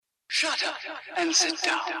Shut up and sit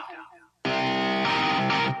down.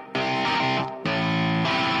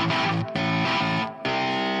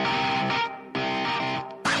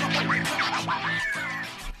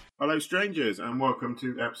 Hello strangers and welcome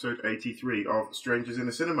to episode 83 of Strangers in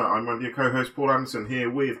the Cinema. I'm one of your co-hosts Paul Anderson here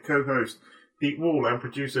with co-host Pete Wall and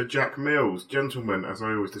producer Jack Mills. Gentlemen, as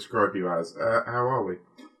I always describe you as, how are we?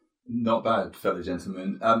 Not bad, fellow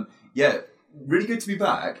gentlemen. Really good to be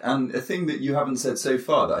back. And a thing that you haven't said so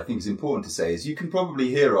far that I think is important to say is you can probably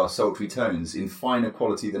hear our sultry tones in finer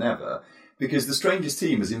quality than ever because the Strangers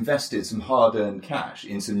team has invested some hard-earned cash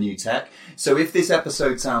in some new tech. So if this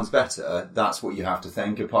episode sounds better, that's what you have to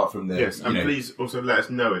thank, apart from the... Yes, and please also let us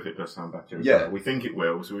know if it does sound better. Yeah. Well. We think it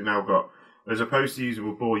will, so we've now got... As opposed to using...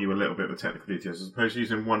 We'll bore you a little bit with technical details. As opposed to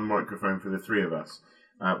using one microphone for the three of us,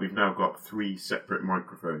 we've now got three separate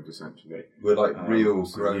microphones, essentially. We're like real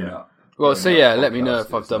grown-up. Well, so yeah, let me know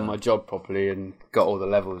if I've done my job properly and got all the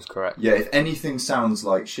levels correct. Yeah, if anything sounds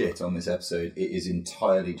like shit on this episode, it is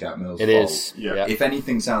entirely Jack Mills' fault. It is. Yeah. If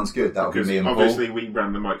anything sounds good, that'll be me and Paul. Obviously, we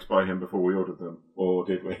ran the mics by him before we ordered them, or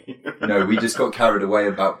did we? No, we just got carried away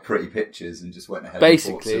about pretty pictures and just went ahead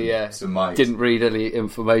Basically, and bought some mics. Didn't read any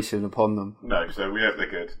information upon them. No, so we hope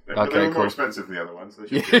they're good. They Okay, were more cool. expensive than the other ones, so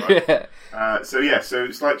they should be right.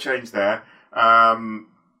 So slight change there.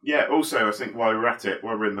 Also, I think while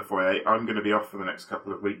we're in the foyer, I'm going to be off for the next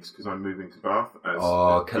couple of weeks because I'm moving to Bath.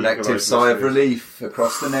 Collective sigh of relief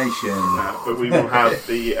across the nation. But we will have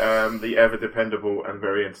the ever dependable and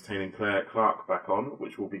very entertaining Claire Clark back on,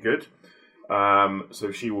 which will be good.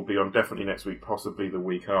 So she will be on definitely next week, possibly the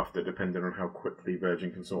week after, depending on how quickly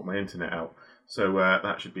Virgin can sort my internet out. So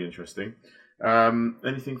that should be interesting.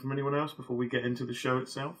 Anything from anyone else before we get into the show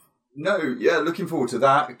itself? No, yeah, looking forward to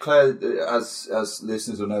that. Claire, as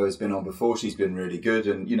listeners will know, has been on before. She's been really good,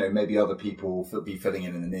 and maybe other people will be filling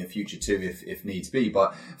in the near future too, if needs be.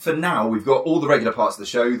 But for now, we've got all the regular parts of the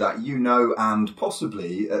show that and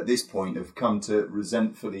possibly at this point have come to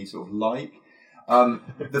resentfully sort of like.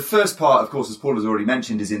 The first part, of course, as Paul has already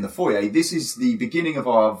mentioned, is in the foyer. This is the beginning of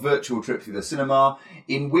our virtual trip through the cinema,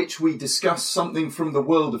 in which we discuss something from the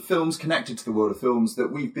world of films, connected to the world of films,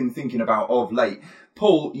 that we've been thinking about of late.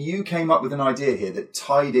 Paul, you came up with an idea here that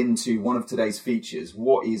tied into one of today's features.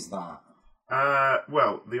 What is that?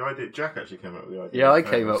 The idea... Jack actually came up with the idea. Yeah, I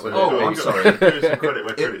came up with it. Oh, I'm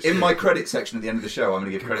sorry. In my credit section at the end of the show, I'm going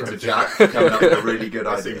to give credit to Jack for coming up with a really good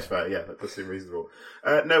idea. That seems fair, yeah, that does seem reasonable.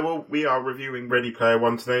 We are reviewing Ready Player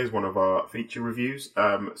One today as one of our feature reviews.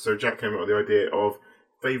 So Jack came up with the idea of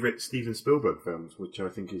favourite Steven Spielberg films, which I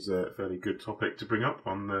think is a fairly good topic to bring up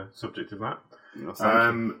on the subject of that.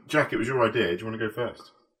 Jack, it was your idea. Do you want to go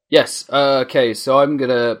first? Yes. Okay, so I'm going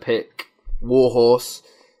to pick War Horse,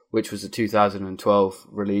 which was a 2012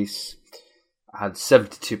 release. I had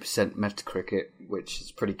 72% Metacritic, which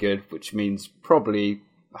is pretty good, which means probably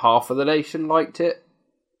half of the nation liked it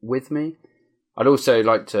with me. I'd also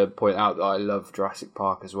like to point out that I love Jurassic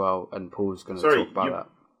Park as well, and Paul's going to talk about that.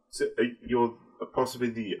 So you're possibly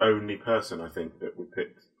the only person, I think, that would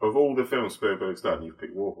pick... Of all the films Spielberg's done, you've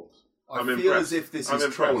picked War Horse. I feel as if this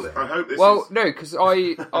is trolling. I hope this no, because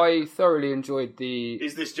I thoroughly enjoyed the...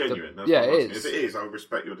 Is this genuine? Yeah, it is. If it is, I'll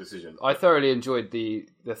respect your decision. I thoroughly enjoyed the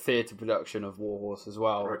theatre production of War Horse as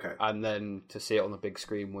well. Okay. And then to see it on the big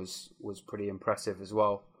screen was pretty impressive as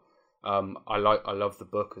well. I love the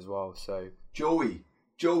book as well, so... Joey,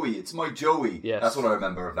 it's my Joey. Yes. That's what I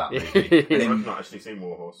remember of that movie. I've not actually seen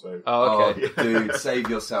War Horse, so... Oh, okay. Oh, dude, save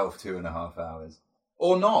yourself 2.5 hours.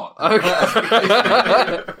 Or not.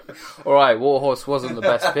 Okay. All right, War Horse wasn't the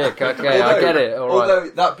best pick. Okay, I get it. All right. Although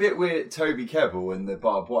that bit with Toby Kebbell and the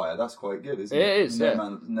barbed wire, that's quite good, isn't it? It is, yeah.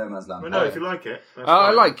 No Man's Land. Well, no, if you like it. I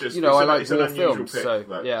like, I like war films. Pick, so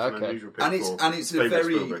like, yeah, it's okay. And it's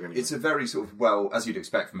a very sort of as you'd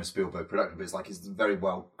expect from a Spielberg production, but it's a very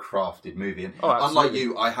well crafted movie. And unlike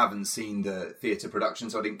you, I haven't seen the theatre production,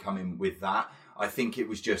 so I didn't come in with that. I think it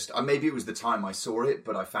was just maybe it was the time I saw it,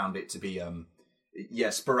 but I found it to be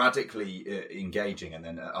sporadically engaging, and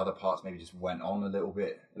then other parts maybe just went on a little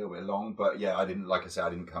bit long. But yeah, I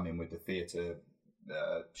didn't come in with the theatre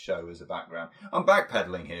show as a background. I'm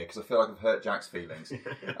backpedaling here because I feel like I've hurt Jack's feelings.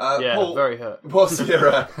 Paul, very hurt. What's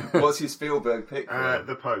your Spielberg pick?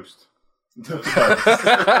 The Post. So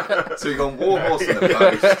you've gone War Horse and The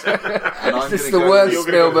Post, and I'm this is the worst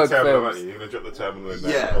Spielberg film. film. You're going to drop the terminal in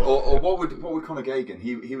there. Yeah, or what would Conor Gagan?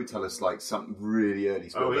 He would tell us like something really early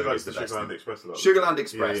Spielberg. Oh, he likes the Sugarland Express a lot. Sugarland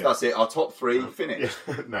Express, yeah. That's it. Our top three finished.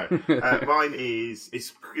 No, mine is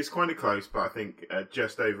it's kind of close, but I think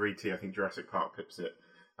just over E.T. I think Jurassic Park pips it.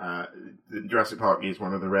 Jurassic Park is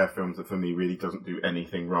one of the rare films that for me really doesn't do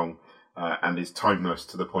anything wrong, and is timeless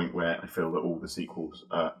to the point where I feel that all the sequels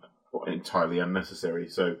entirely unnecessary.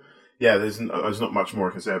 So, yeah, there's not much more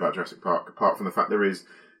I can say about Jurassic Park, apart from the fact there is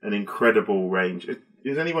an incredible range.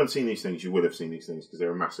 Has anyone seen these things? You will have seen these things, because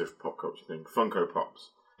they're a massive pop culture thing. Funko Pops.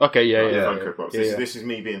 Okay, yeah. Funko Pops. This is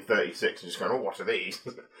me being 36 and just going, what are these?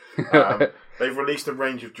 They've released a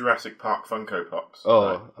range of Jurassic Park Funko Pops.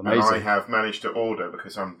 Oh, amazing. And I have managed to order,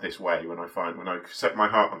 because I'm this way, when I set my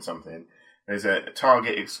heart on something, there's a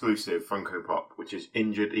Target exclusive Funko Pop, which is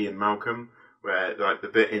Injured Ian Malcolm, where like the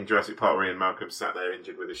bit in Jurassic Park where Ian Malcolm sat there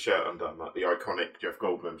injured with his shirt undone, like the iconic Jeff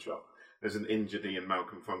Goldblum shot. There's an Injured Ian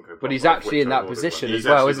Malcolm Funko Pop. But he's actually in that position as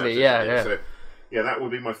well, isn't he? Yeah. So, yeah, that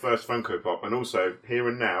would be my first Funko Pop. And also, here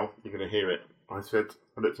and now, you're going to hear it. I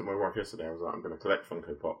looked at my wife yesterday, I was like, I'm going to collect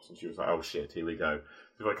Funko Pops. And she was like, oh shit, here we go.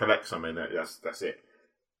 If I collect something, that's it.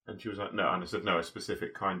 And she was like, no. And I said, no, a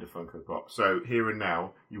specific kind of Funko Pop. So, here and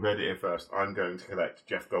now, you heard it here first, I'm going to collect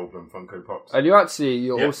Jeff Goldblum Funko Pops. And you're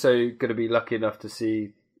also going to be lucky enough to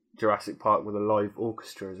see Jurassic Park with a live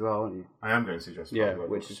orchestra as well, aren't you? I am going to see Jurassic Park with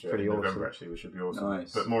which is pretty awesome. November, actually, which should be awesome.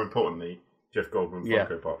 Nice. But more importantly, Jeff Goldblum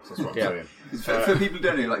Funko Pops. That's what I'm saying. For people who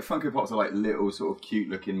don't know, like Funko Pops are like little sort of cute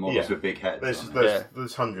looking models with big heads.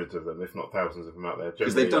 There's hundreds of them, if not thousands of them out there.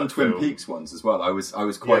 Because they've done Twin Peaks ones as well. I was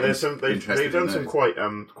quite interested. They've done some quite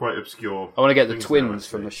obscure. I want to get the twins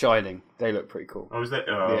from The Shining. They look pretty cool. Oh, is that?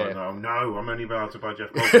 Oh no! I'm only about to buy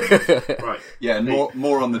Jeff Goldblum. Right. Yeah, and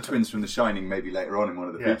more on the twins from The Shining maybe later on in one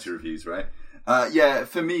of the future reviews, right?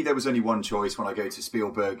 For me, there was only one choice when I go to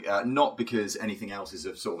Spielberg, not because anything else is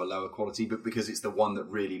of sort of a lower quality, but because it's the one that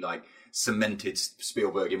really like cemented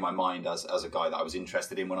Spielberg in my mind as a guy that I was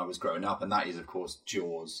interested in when I was growing up, and that is, of course,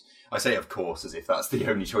 Jaws. I say, of course, as if that's the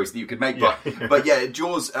only choice that you could make, but yeah,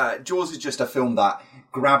 Jaws is just a film that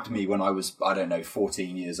grabbed me when I was, 13,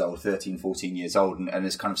 14 years old, and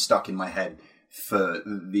it's kind of stuck in my head for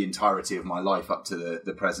the entirety of my life up to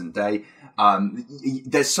the present day.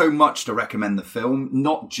 There's so much to recommend the film,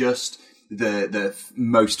 not just the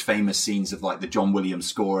most famous scenes of like the John Williams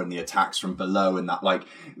score and the attacks from below, and that like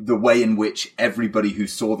the way in which everybody who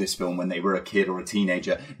saw this film when they were a kid or a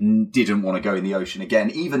teenager didn't want to go in the ocean again.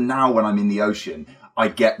 Even now when I'm in the ocean, I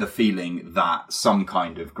get the feeling that some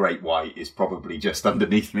kind of great white is probably just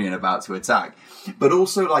underneath me and about to attack. But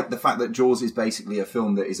also like the fact that Jaws is basically a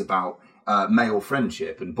film that is about male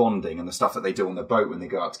friendship and bonding, and the stuff that they do on the boat when they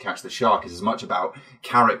go out to catch the shark is as much about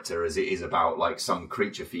character as it is about like some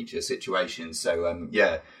creature feature situation. So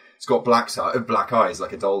it's got black eyes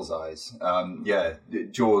like a doll's eyes.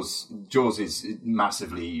 Jaws is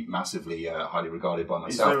massively highly regarded by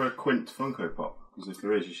myself. Is there a Quint Funko Pop? Because if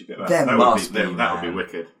there is, you should get that. That would be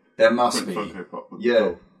wicked. There must Quint be. Funko Pop.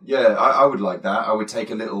 Yeah. Yeah, I would like that. I would take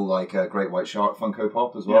a little like Great White Shark Funko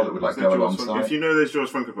Pop as well that would like go alongside. If you know there's Jaws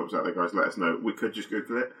Funko Pops out there, guys, let us know. We could just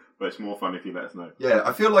Google it, but it's more fun if you let us know. Yeah,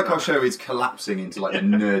 I feel like our show is collapsing into like the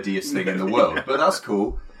nerdiest thing in the world, but that's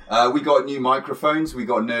cool. We got new microphones, we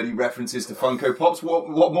got nerdy references to Funko Pops.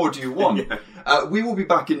 What more do you want? We will be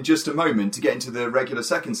back in just a moment to get into the regular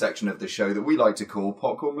second section of the show that we like to call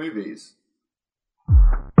Popcorn Movies.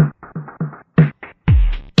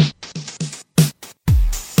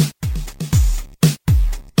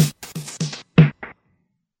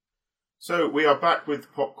 So we are back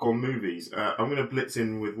with Popcorn Movies. I'm going to blitz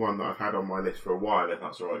in with one that I've had on my list for a while, if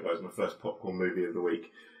that's all right, guys. My first popcorn movie of the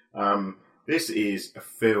week. This is a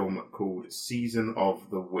film called Season of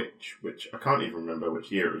the Witch, which I can't even remember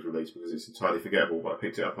which year it was released because it's entirely forgettable, but I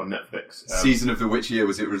picked it up on Netflix. Season of the Witch year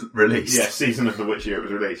was it released? Yeah, Season of the Witch year it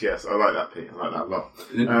was released, yes. I like that, Pete. I like that a lot.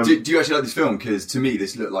 Do you actually like this film? Because to me,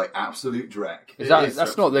 this looked like absolute dreck.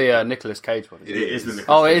 That's not the Nicolas Cage one, is it? It is the Nicolas Cage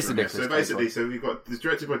one. It is the one, Nicolas Cage So basically, one. so we've got, it's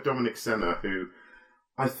directed by Dominic Senna, who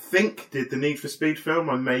I think did the Need for Speed film.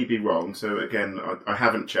 I may be wrong. So again, I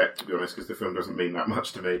haven't checked, to be honest, because the film doesn't mean that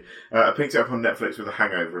much to me. I picked it up on Netflix with a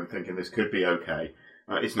hangover and thinking this could be okay.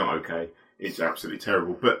 It's not okay. It's absolutely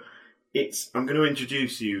terrible. But I'm going to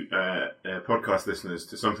introduce you, podcast listeners,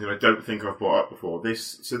 to something I don't think I've brought up before.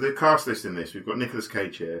 So the cast list in this, we've got Nicolas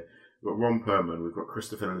Cage here, we've got Ron Perlman, we've got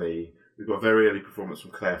Christopher Lee, we've got a very early performance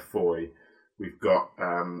from Claire Foy, we've got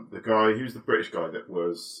the guy, who's the British guy that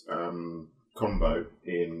was Combo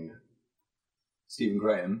in... Stephen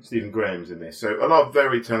Graham's in this. So a lot of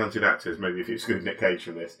very talented actors, maybe if you exclude Nick Cage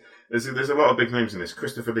from this. There's a lot of big names in this.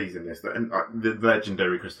 Christopher Lee's in this. The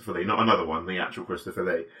legendary Christopher Lee, not another one, the actual Christopher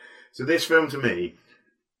Lee. So this film, to me,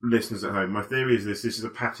 listeners at home, my theory is this is a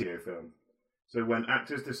patio film. So when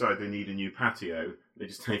actors decide they need a new patio, they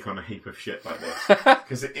just take on a heap of shit like this.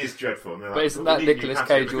 Because it is dreadful. And but isn't that Nicolas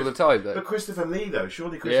Cage all the time, though? But Christopher Lee, though.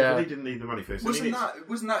 Surely Christopher Lee didn't need the money for this.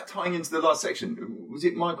 Wasn't that tying into the last section? was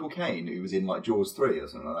it Michael Caine who was in like Jaws 3 or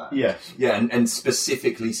something like that? Yes. Yeah, and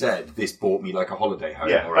specifically said, this bought me like a holiday home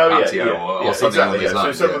Yeah. or a patio or something exactly, along these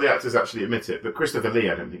lines. So some of the actors actually admit it, but Christopher Lee,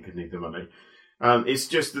 I don't think, could need the money. It's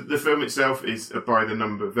just that the film itself is a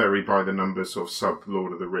very by the numbers sort of sub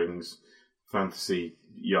Lord of the Rings fantasy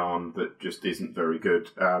yarn that just isn't very good.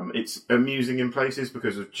 It's amusing in places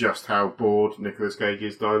because of just how bored Nicolas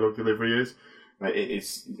Cage's dialogue delivery is.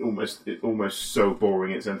 It's almost so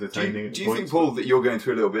boring it's entertaining. Do you think, Paul, that you're going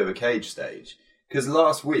through a little bit of a Cage stage? Because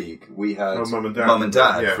last week we had Mum and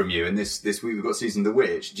Dad yeah. from you, and this week we've got Season of the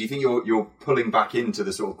Witch. Do you think you're pulling back into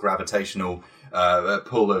the sort of gravitational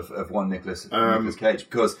pull of one Nicolas Cage?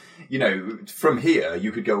 Because, you know, from here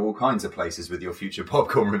you could go all kinds of places with your future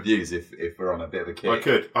popcorn reviews if we're on a bit of a kick. I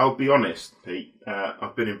could. I'll be honest, Pete.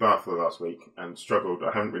 I've been in Bath for the last week and struggled.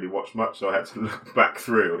 I haven't really watched much, so I had to look back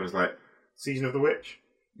through, and I was like, Season of the Witch?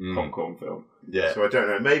 Popcorn film. Yeah. So I don't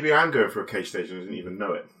know. Maybe I'm going for a Cage stage and I didn't even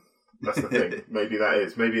know it. That's the thing. Maybe that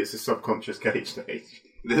is. Maybe it's a subconscious Cage stage.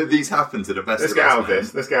 These happen to the best Let's of get us, out of man.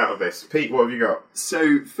 this. Let's get out of this. Pete, what have you got?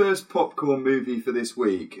 So, first popcorn movie for this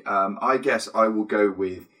week, I guess I will go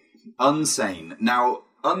with Unsane. Now,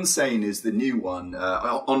 Unsane is the new one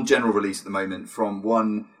on general release at the moment from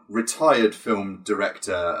one retired film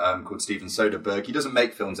director called Steven Soderbergh. He doesn't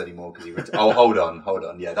make films anymore because he oh, hold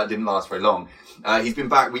on. Yeah, that didn't last very long. He's been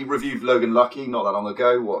back. We reviewed Logan Lucky not that long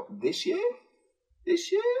ago. What, this year?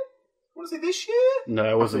 Was it this year?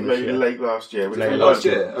 No, it wasn't Maybe this year. late last year. Late last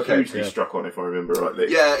year, okay. Hugely struck on, if I remember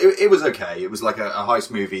rightly. Yeah, it was okay. It was like a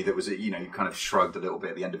heist movie that was, you kind of shrugged a little bit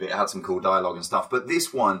at the end of it. It had some cool dialogue and stuff. But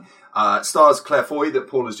this one stars Claire Foy, that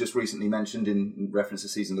Paul has just recently mentioned in reference to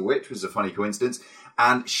Season of the Witch, which is a funny coincidence.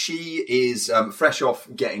 And she is fresh off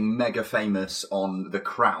getting mega famous on The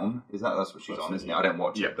Crown. That's what she's on, isn't it? I don't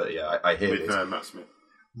watch it, but yeah, I hear With this. Matt Smith.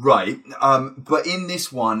 Right, but in this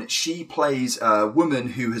one, she plays a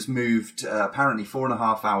woman who has moved apparently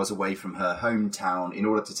 4.5 hours away from her hometown in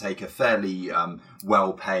order to take a fairly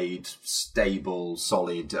well-paid, stable,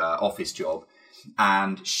 solid office job.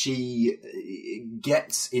 And she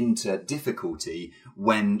gets into difficulty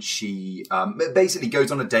when she basically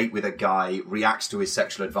goes on a date with a guy, reacts to his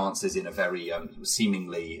sexual advances in a very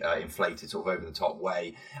seemingly inflated, sort of over-the-top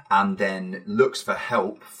way, and then looks for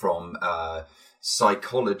help from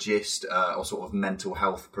psychologist or sort of mental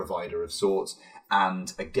health provider of sorts,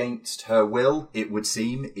 and against her will, it would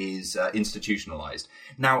seem, is institutionalized.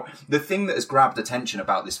 Now, the thing that has grabbed attention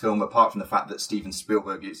about this film, apart from the fact that Steven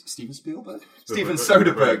Soderbergh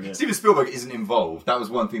isn't involved. That was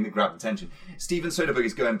one thing that grabbed attention. Steven Soderbergh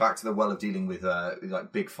is going back to the well of dealing with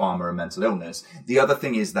like big pharma and mental illness. The other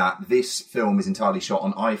thing is that this film is entirely shot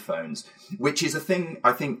on iPhones, which is a thing,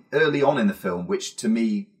 I think, early on in the film, which to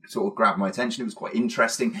me sort of grabbed my attention. It was quite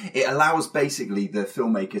interesting. It allows basically the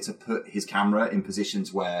filmmaker to put his camera in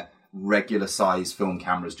positions where regular size film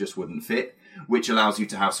cameras just wouldn't fit, which allows you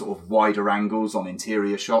to have sort of wider angles on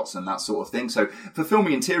interior shots and that sort of thing. So for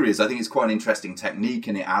filming interiors, I think it's quite an interesting technique,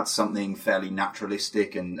 and it adds something fairly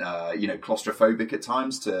naturalistic and claustrophobic at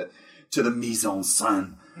times to the mise en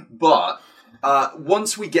scène. But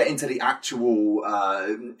once we get into the actual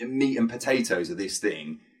meat and potatoes of this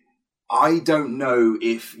thing, I don't know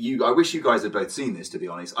if I wish you guys had both seen this, to be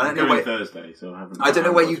honest. I don't know where Thursday, so I don't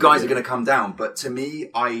know where you guys are going to come down, but to me,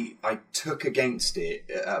 I took against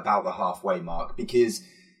it at about the halfway mark, because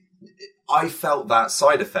I felt that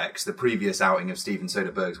Side Effects, the previous outing of Steven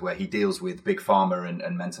Soderbergh's, where he deals with big pharma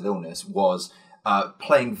and mental illness, was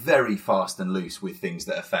playing very fast and loose with things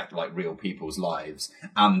that affect like real people's lives,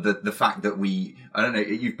 and the fact that I don't know,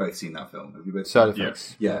 you've both seen that film, have you both? Side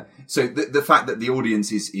Effects. Yeah. So the fact that the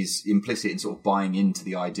audience is implicit in sort of buying into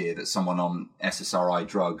the idea that someone on SSRI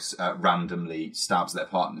drugs randomly stabs their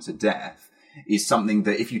partner to death is something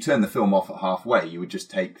that if you turn the film off at halfway, you would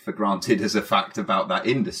just take for granted as a fact about that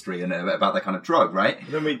industry and about that kind of drug, right?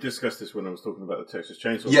 Then we discussed this when I was talking about the Texas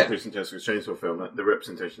Chainsaw, Yeah. the recent Texas Chainsaw film. Like, the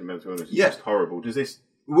representation of mental illness is Yeah. just horrible. Does this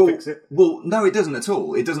fix it? Well, no, it doesn't at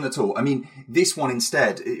all. It doesn't at all. I mean, this one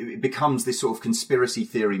instead, it becomes this sort of conspiracy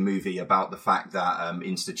theory movie about the fact that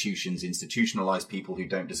institutions institutionalize people who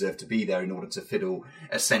don't deserve to be there in order to fiddle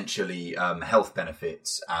essentially health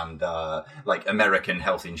benefits and like American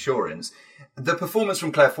health insurance. The performance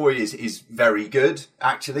from Claire Foy is very good,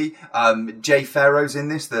 actually. Jay Farrow's in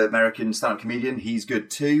this, the American stand-up comedian. He's good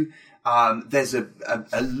too. There's a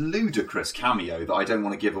ludicrous cameo that I don't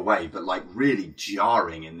want to give away, but like really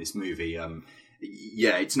jarring in this movie.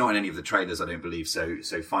 Yeah, it's not in any of the trailers, I don't believe. So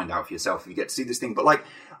find out for yourself if you get to see this thing. But like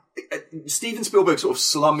Steven Spielberg sort of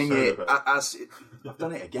slumming it as I've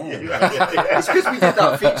done it again. Yeah. It's because we did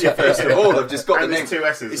that feature first of all. I've just got And the name. it's two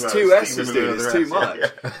S's. It's well. two S's, Stephen dude. with It's another too S,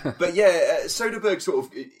 much. yeah. But yeah, Soderbergh sort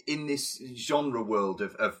of in this genre world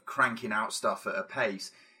of cranking out stuff at a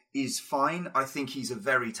pace is fine. I think he's a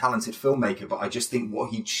very talented filmmaker, but I just think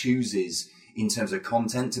what he chooses in terms of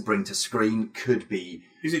content to bring to screen could be...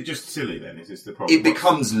 Is it just silly then? Is this the problem? It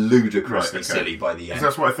becomes ludicrously Right, okay. silly by the end.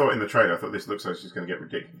 That's what I thought in the trailer. I thought this looks like she's going to get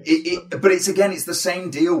ridiculous. But it's the same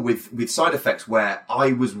deal with Side Effects, where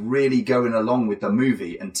I was really going along with the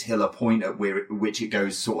movie until a point at which it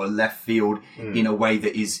goes sort of left field in a way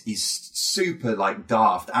that is super like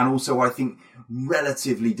daft, and also I think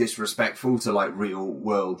relatively disrespectful to like real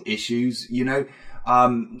world issues, you know.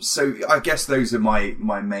 So I guess those are my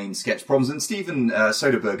main sketch problems. And Steven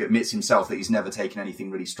Soderbergh admits himself that he's never taken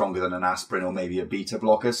anything really stronger than an aspirin or maybe a beta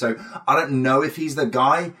blocker. So I don't know if he's the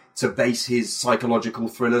guy to base his psychological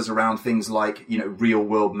thrillers around things like, you know, real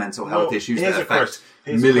world mental health issues that affect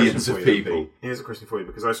millions of people. Here's a question for you,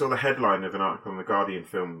 because I saw the headline of an article on the Guardian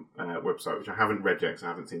film website, which I haven't read yet because I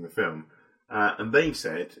haven't seen the film. And they've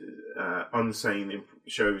said Unsane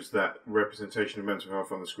shows that representation of mental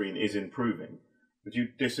health on the screen is improving. Would you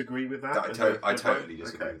disagree with that? I totally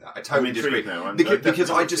disagree with that. I I'm totally disagree. now.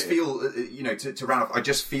 Because I just feel, you know, to round off, I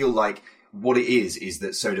just feel like what it is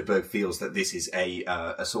that Soderbergh feels that this is a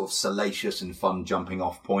sort of salacious and fun jumping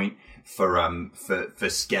off point for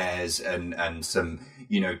scares and some,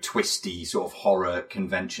 you know, twisty sort of horror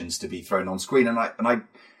conventions to be thrown on screen. And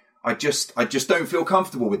I just don't feel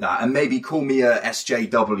comfortable with that. And maybe call me a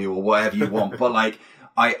SJW or whatever you want, but like,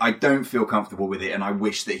 I don't feel comfortable with it, and I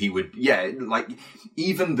wish that he would, like,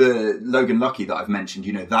 even the Logan Lucky that I've mentioned,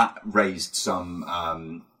 you know, that raised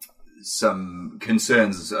some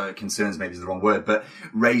concerns maybe is the wrong word, but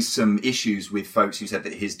raised some issues with folks who said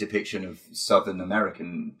that his depiction of Southern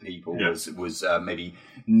American people was maybe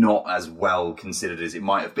not as well considered as it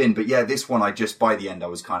might have been. But yeah, this one, by the end, I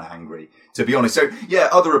was kind of angry, to be honest. So yeah,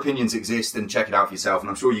 other opinions exist, and check it out for yourself,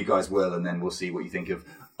 and I'm sure you guys will, and then we'll see what you think of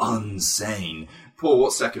Unsane. Paul,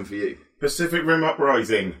 what's second for you? Pacific Rim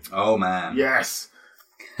Uprising. Oh, man. Yes,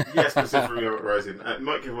 Pacific Rim Uprising. It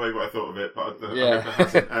might give away what I thought of it,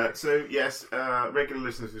 but so yes, regular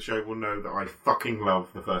listeners of the show will know that I fucking love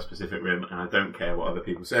the first Pacific Rim, and I don't care what other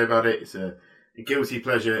people say about it. It's a guilty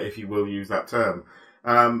pleasure, if you will use that term.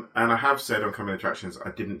 And I have said on Coming Attractions,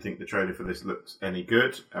 I didn't think the trailer for this looked any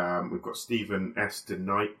good. We've got Stephen S.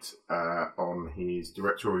 DeKnight on his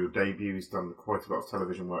directorial debut. He's done quite a lot of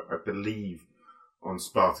television work, I believe, on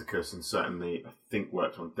Spartacus, and certainly I think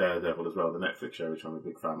worked on Daredevil as well, the Netflix show, which I'm a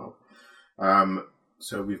big fan of.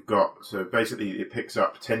 So basically it picks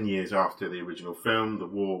up 10 years after the original film. The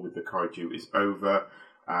war with the kaiju is over.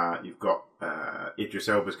 You've got Idris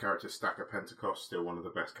Elba's character, Stacker Pentecost, still one of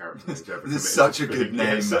the best characters ever. This is such a good name,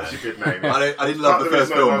 man. Such a good name. I didn't love the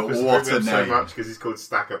first film, but what a name. So much because he's called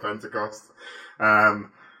Stacker Pentecost.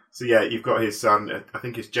 So yeah, you've got his son. I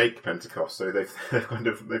think it's Jake Pentecost. So they've kind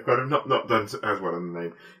of not done as well on the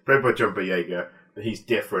name. Played by John Boyega, but he's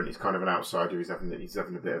different. He's kind of an outsider. He's having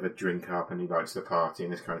a bit of a drink up, and he likes to party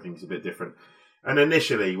and this kind of thing. He's a bit different. And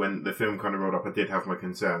initially, when the film kind of rolled up, I did have my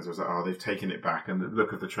concerns. I was like, oh, they've taken it back. And the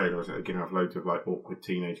look of the trailer was like, they're going to have loads of like awkward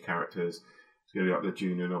teenage characters. It's going to be like the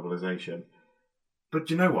junior novelisation. But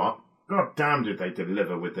you know what? God damn, did they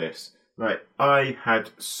deliver with this? Like, I had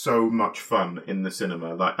so much fun in the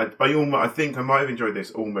cinema. Like, I think I might have enjoyed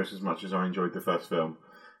this almost as much as I enjoyed the first film.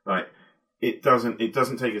 Like, it doesn't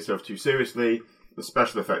take itself too seriously. The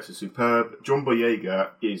special effects are superb. John Boyega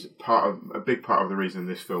is a big part of the reason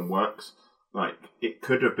this film works. Like, it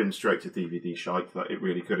could have been straight to DVD shite, like it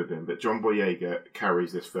really could have been. But John Boyega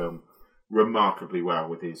carries this film remarkably well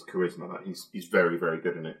with his charisma. Like, he's very, very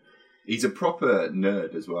good in it. He's a proper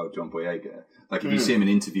nerd as well, John Boyega. Like, if you see him in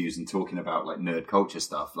interviews and talking about, like, nerd culture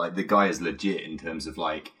stuff, like, the guy is legit in terms of,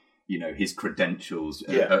 like, you know, his credentials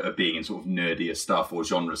of being in sort of nerdier stuff or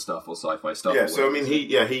genre stuff or sci-fi stuff. Yeah, so, I mean,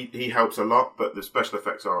 he helps a lot, but the special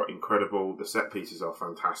effects are incredible. The set pieces are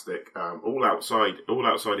fantastic. All outside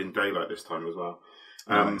in daylight this time as well.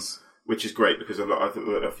 Nice. Which is great because I think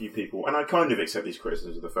a few people, and I kind of accept these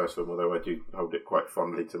criticisms of the first film, although I do hold it quite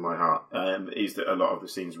fondly to my heart, is that a lot of the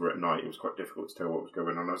scenes were at night. It was quite difficult to tell what was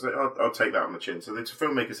going on. I was like, I'll take that on the chin. So the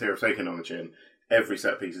filmmakers here have taken on the chin. Every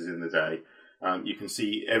set piece is in the day. You can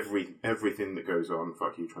see everything that goes on.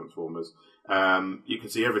 Fuck you, Transformers. You can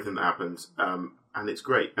see everything that happens, and it's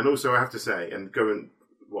great. And also, I have to say,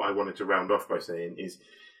 what I wanted to round off by saying is,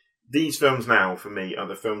 these films now, for me, are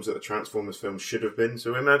the films that the Transformers films should have been.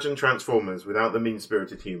 So imagine Transformers without the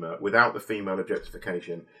mean-spirited humour, without the female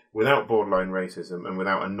objectification, without borderline racism, and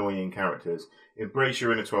without annoying characters. Embrace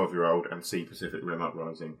your inner 12-year-old and see Pacific Rim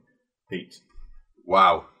Uprising. Pete.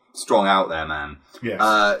 Wow. Strong out there, man.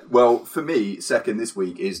 Yes. Well, for me, second this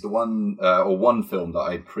week is the one film that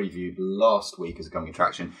I previewed last week as a coming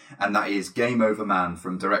attraction, and that is Game Over Man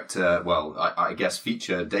from director, I guess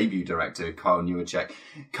feature debut director Kyle Newerchek.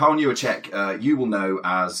 Kyle Newerchek, you will know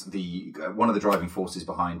as one of the driving forces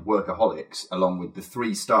behind Workaholics, along with the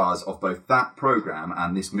 3 stars of both that program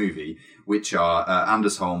and this movie, which are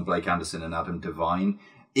Anders Holm, Blake Anderson, and Adam Devine.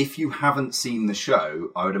 If you haven't seen the show,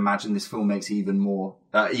 I would imagine this film makes even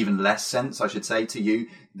less sense, I should say, to you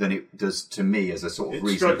than it does to me as a sort of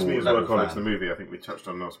reasonable level fan. It strikes me as Workaholics, the movie I think we touched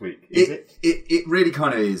on last week. It really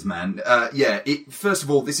kind of is, man. First of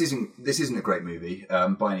all, this isn't a great movie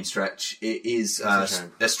by any stretch. It is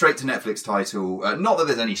a straight to Netflix title. Not that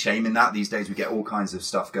there's any shame in that. These days we get all kinds of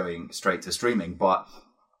stuff going straight to streaming, but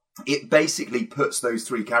it basically puts those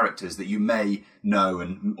 3 characters that you may know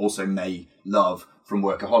and also may love from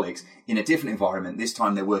Workaholics in a different environment. This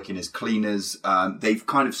time they're working as cleaners. They've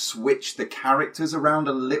kind of switched the characters around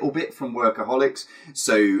a little bit from Workaholics.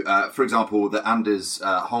 So, for example, the Anders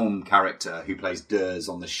Holm character who plays Durs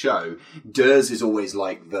on the show, Durs is always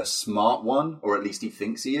like the smart one, or at least he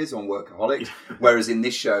thinks he is on Workaholics. Whereas in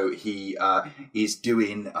this show, he is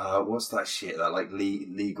doing, what's that shit, that like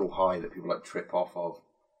legal high that people like trip off of.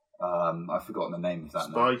 I've forgotten the name of that.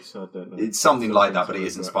 Spice, I don't know. It's something like that, but it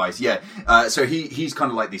isn't Spice. Yeah. So he's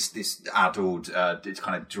kind of like this addled,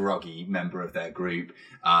 kind of druggy member of their group,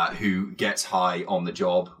 who gets high on the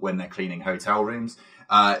job when they're cleaning hotel rooms.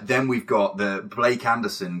 Then we've got the Blake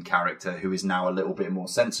Anderson character, who is now a little bit more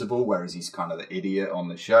sensible, whereas he's kind of the idiot on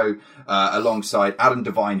the show, alongside Adam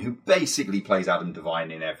Devine, who basically plays Adam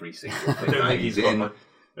Devine in every single thing that he's in.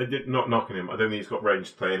 Not knocking him. I don't think he's got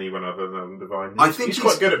range to play anyone other than Divine. I think he's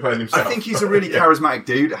quite good at playing himself. I think he's a really charismatic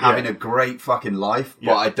dude, having a great fucking life.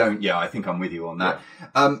 But I don't. Yeah, I think I'm with you on that.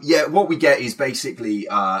 What we get is basically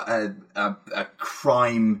a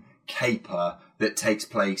crime caper that takes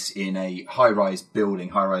place in a high-rise building,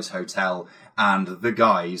 high-rise hotel, and the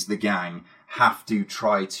gang, have to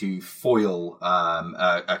try to foil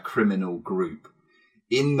a criminal group.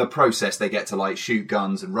 In the process, they get to like shoot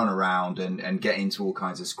guns and run around and get into all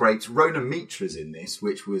kinds of scrapes. Rona Mitra's in this,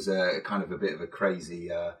 which was kind of a bit of a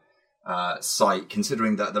crazy sight,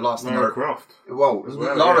 considering that the last Lara Croft. Well,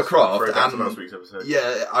 Lara Croft, and last week's episode.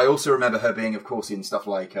 Yeah, I also remember her being, of course, in stuff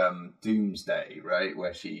like Doomsday, right,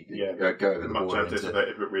 where she go over the much border.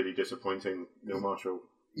 Anticipated but really disappointing Neil Marshall.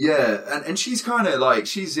 Yeah, and she's kind of like,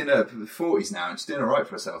 she's in her 40s now and she's doing alright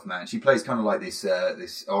for herself, man. She plays kind of like this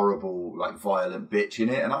horrible, like violent bitch in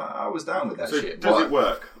it, and I was down with that shit. Does it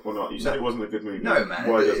work or not? You said it wasn't a good movie. No, man.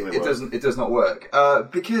 Why doesn't it work? It does not work.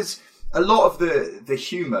 Because a lot of the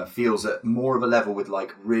humour feels at more of a level with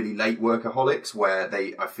like really late Workaholics, where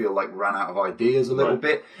I feel like ran out of ideas a little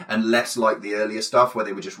bit, and less like the earlier stuff where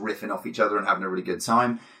they were just riffing off each other and having a really good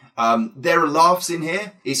time. There are laughs in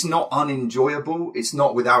here. It's not unenjoyable. It's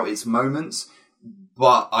not without its moments.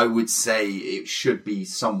 But I would say it should be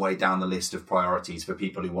some way down the list of priorities for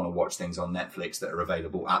people who want to watch things on Netflix that are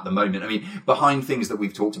available at the moment. I mean, behind things that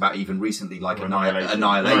we've talked about even recently, like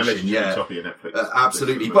Annihilation. Yeah, top of your Netflix,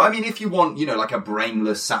 absolutely. But I mean, if you want, like a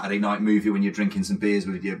brainless Saturday night movie when you're drinking some beers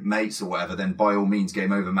with your mates or whatever, then by all means,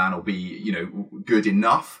 Game Over Man will be, good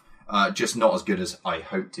enough. Just not as good as I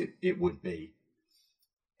hoped it would be.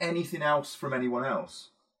 Anything else from anyone else?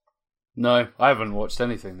 No, I haven't watched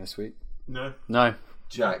anything this week. No.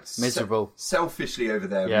 Jack, miserable. Selfishly over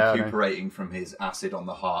there, recuperating from his acid on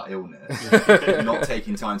the heart illness, not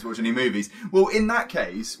taking time to watch any movies. Well, in that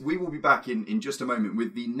case, we will be back in just a moment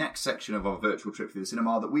with the next section of our virtual trip through the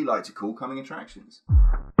cinema that we like to call Coming Attractions.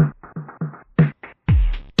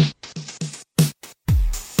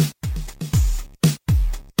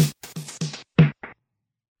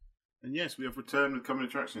 And yes, we have returned with Coming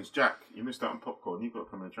Attractions. Jack, you missed out on popcorn. You've got a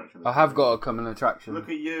Coming Attraction. I have got a Coming Attraction. Look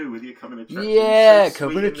at you with your Coming Attraction. Yeah, so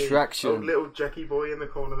Coming Attraction. Oh, little Jackie boy in the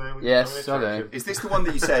corner there. With yes, I know. Is this the one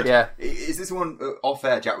that you said? Yeah. Is this the one off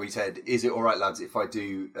air, Jack, where you said, is it alright, lads, if I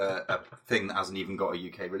do a thing that hasn't even got a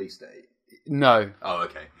UK release date? No. Oh,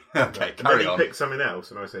 okay. Okay, carry on. He picked something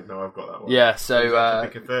else, and I said, no, I've got that one. Yeah, so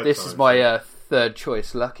this is my third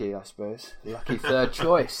choice. Lucky, I suppose. Lucky third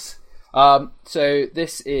choice. So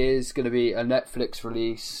this is going to be a Netflix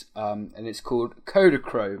release, and it's called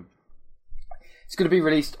Kodachrome. It's going to be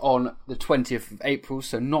released on the 20th of April,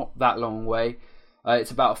 so not that long away.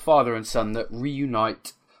 It's about a father and son that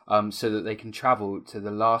reunite so that they can travel to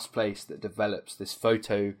the last place that develops this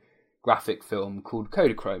photographic film called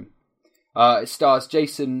Kodachrome. It stars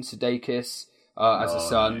Jason Sudeikis as the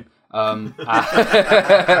son, and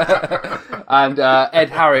Ed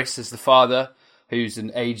Harris as the father, who's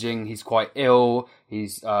he's quite ill.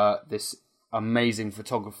 He's this amazing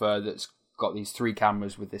photographer that's got these 3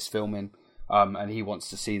 cameras with this filming, and he wants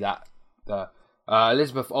to see that.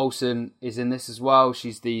 Elizabeth Olsen is in this as well.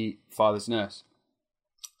 She's the father's nurse.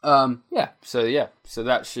 So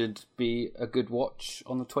that should be a good watch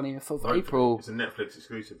on the 20th of April. It's a Netflix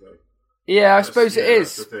exclusive though. Yeah, I suppose it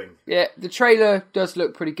is. That's the thing. Yeah, the trailer does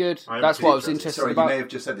look pretty good. That's what I was interested about. You may have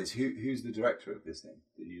just said this. Who's the director of this thing?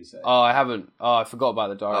 Did you say? Oh, I haven't. Oh, I forgot about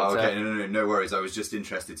the director. Oh, okay, no worries. I was just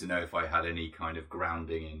interested to know if I had any kind of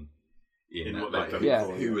grounding in what like, they've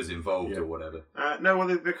done who was involved or whatever. No, well,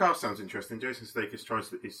 the cast sounds interesting. Jason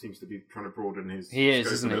Sudeikis seems to be trying to broaden his. He is,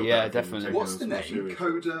 isn't he? Yeah, definitely. What's the name?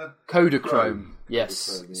 Kodachrome.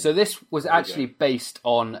 Yes. Yeah. So this was actually based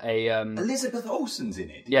on a. Elizabeth Olsen's in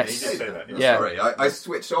it. Yes. You did say that, yeah. Sorry, I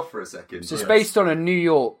switched off for a second. So it's based on a New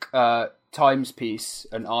York Times piece,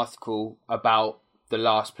 an article about the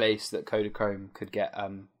last place that Kodachrome could get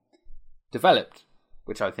developed,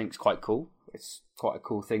 which I think is quite cool. It's quite a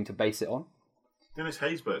cool thing to base it on. Dennis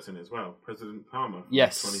Haysbert's in it as well, President Palmer.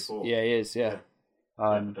 Yes. 24. Yeah, he is, yeah.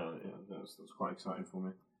 That's quite exciting for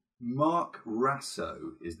me. Mark Rasso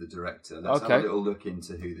is the director. Let's have a little look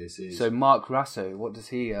into who this is. So Mark Rasso, what does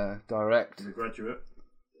he direct? The Graduate.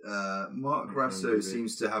 Mark Rasso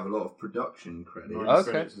seems to have a lot of production credits.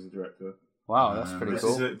 Okay. As a director. Wow, that's pretty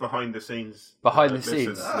cool. This is behind the scenes. Behind the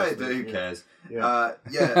scenes. Who cares?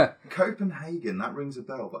 Yeah. Copenhagen, that rings a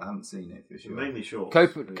bell, but I haven't seen it for sure. Mainly short.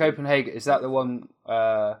 Copenhagen, is that the one?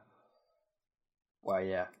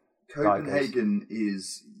 Copenhagen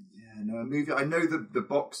is a movie. I know the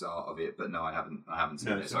box art of it, but no, I haven't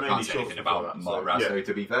seen it, so I can't say anything about Mark Rasso,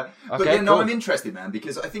 to be fair. But I'm interested, man,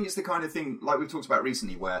 because I think it's the kind of thing, like we've talked about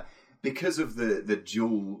recently, where because of the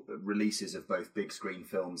dual releases of both big screen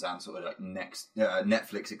films and sort of like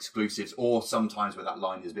Netflix exclusives, or sometimes where that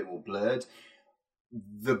line is a bit more blurred,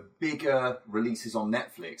 the bigger releases on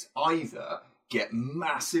Netflix either get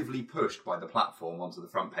massively pushed by the platform onto the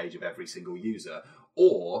front page of every single user,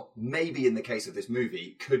 or maybe in the case of this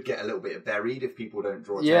movie, could get a little bit buried if people don't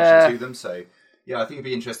draw attention to them. So, I think it'd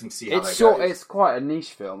be interesting to see how that goes. It's quite a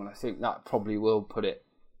niche film, and I think that probably will put it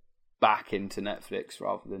back into Netflix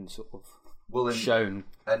rather than sort of shown.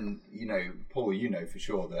 And, Paul, for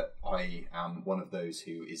sure that I am one of those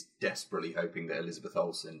who is desperately hoping that Elizabeth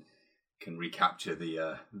Olsen can recapture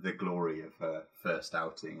the glory of her first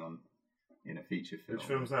outing in a feature film. Which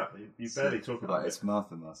film's that? You barely talk about it. It's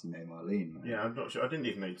Martha Marcinelle Marlene. Man. Yeah, I'm not sure. I didn't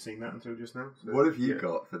even know you'd seen that until just now. So, what have you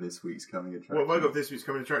got for this week's coming attractions? What have I got for this week's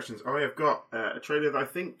coming attractions? I have got a trailer that I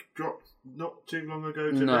think dropped not too long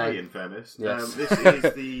ago today, in fairness. Yes. This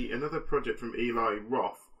is another project from Eli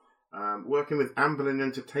Roth, working with Amblin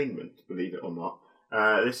Entertainment, believe it or not.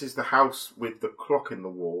 This is The House with the Clock in the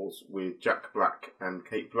Walls with Jack Black and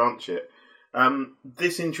Cate Blanchett.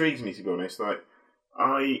 This intrigues me, to be honest. Like,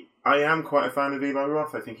 I am quite a fan of Eli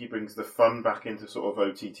Roth. I think he brings the fun back into sort of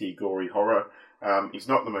OTT gory horror. He's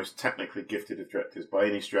not the most technically gifted of directors by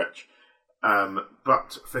any stretch.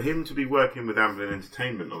 But for him to be working with Amblin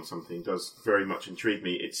Entertainment on something does very much intrigue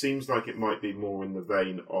me. It seems like it might be more in the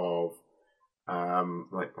vein of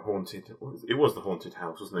like Haunted. It was the Haunted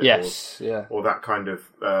House, wasn't it? Yes, or that kind of,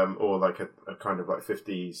 or like a kind of like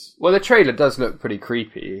 50s. Well, the trailer does look pretty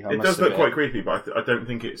creepy. It does look quite creepy, but I don't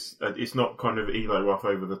think it's not kind of Eli Roth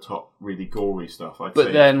over the top, really gory stuff. I'd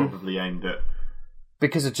say it's probably aimed at.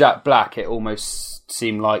 Because of Jack Black, it almost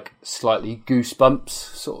seemed like slightly Goosebumps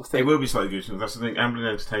sort of thing. It will be slightly Goosebumps. That's the thing. Amblin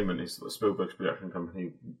Entertainment is Spielberg's production company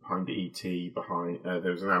behind E.T. Behind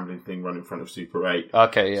there was an Amblin thing run in front of Super 8.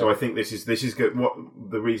 Okay, yeah. So I think this is good. What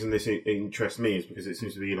the reason this interests me is because it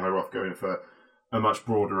seems to be Eli Roth going for a much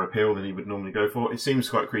broader appeal than he would normally go for. It seems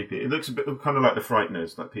quite creepy. It looks a bit kind of like The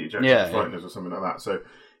Frighteners, like Peter Jackson's Frighteners or something like that. So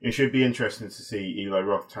it should be interesting to see Eli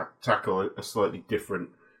Roth tackle a slightly different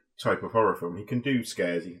type of horror film. He can do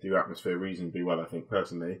scares, he can do atmosphere reasonably well, I think,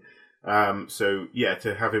 personally.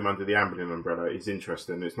 To have him under the Amblin umbrella is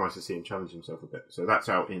interesting. It's nice to see him challenge himself a bit. So that's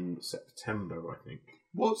out in September, I think.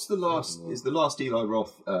 What's the last? Is the last Eli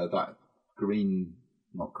Roth that green?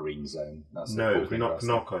 Not Green Zone. That's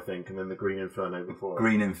Knock, I think, and then the Green Inferno before.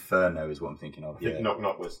 Green Inferno is what I'm thinking of. I think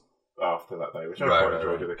Knock was after that though, which I quite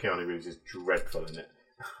enjoyed. The Keanu Reeves is dreadful in it.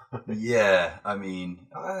 Yeah, I mean,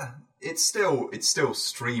 it's still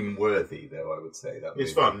stream worthy though. I would say that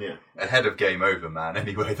it's fun, yeah. Ahead of Game Over, man.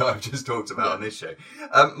 Anyway, that I've just talked about on this show.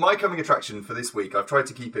 My coming attraction for this week, I've tried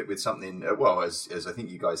to keep it with something. As I think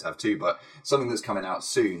you guys have too, but something that's coming out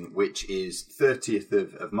soon, which is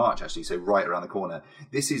 30th of March, actually. So right around the corner.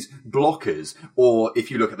 This is Blockers, or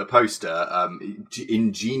if you look at the poster,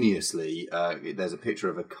 ingeniously, there's a picture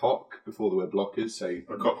of a cock before the word Blockers. So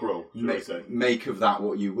a cock roll. Make of that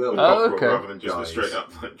what you will. Roll, rather than just a straight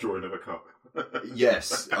up drawing of a cock.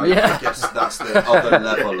 Yes, I guess that's the other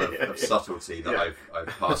level of subtlety that I've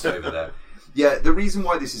passed over there. Yeah, the reason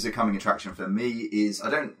why this is a coming attraction for me is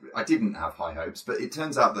I didn't have high hopes, but it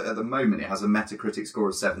turns out that at the moment it has a Metacritic score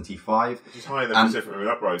of 75. Which is higher than Pacific Rim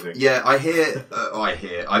Uprising. Yeah,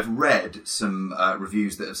 I've read some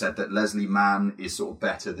reviews that have said that Leslie Mann is sort of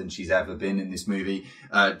better than she's ever been in this movie.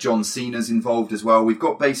 John Cena's involved as well. We've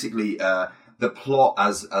got basically the plot,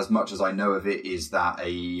 as much as I know of it, is that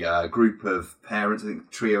a group of parents, I think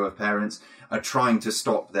a trio of parents, are trying to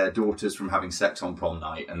stop their daughters from having sex on prom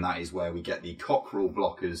night, and that is where we get the Cockerel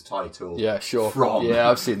Blockers title. Yeah, sure. From. Yeah,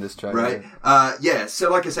 I've seen this trailer. Right.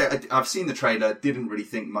 So like I say, I've seen the trailer, didn't really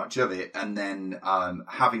think much of it, and then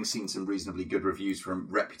having seen some reasonably good reviews from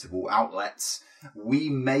reputable outlets, we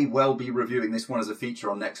may well be reviewing this one as a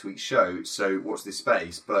feature on next week's show, so watch this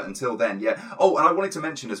space. But until then, yeah. Oh, and I wanted to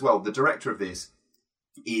mention as well, the director of this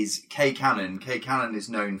is Kay Cannon. Kay Cannon is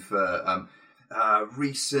known for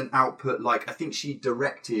recent output, like I think she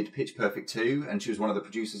directed Pitch Perfect 2, and she was one of the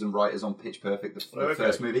producers and writers on Pitch Perfect, the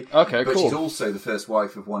first movie. Okay, but cool. she's also the first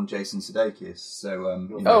wife of one Jason Sudeikis. So,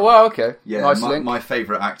 oh wow, okay. Yeah, nice link. My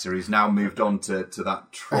favourite actor who's now moved on to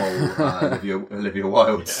that troll, Olivia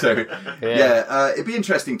Wilde. So, it'd be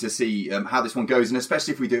interesting to see how this one goes, and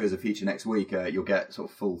especially if we do it as a feature next week, you'll get sort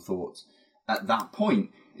of full thoughts at that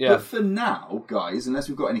point. Yeah. But for now, guys, unless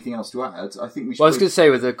we've got anything else to add, I think we should... Well, I was going to say,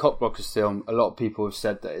 with the Cockblockers film, a lot of people have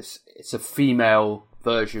said that it's a female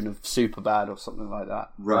version of Superbad or something like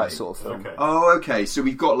that. Right. That sort of film. Okay. Oh, okay. So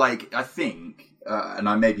we've got, like, I think, and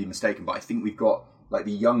I may be mistaken, but I think we've got, like,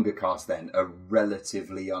 the younger cast then are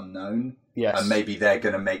relatively unknown. Yes. And maybe they're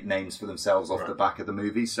going to make names for themselves off the back of the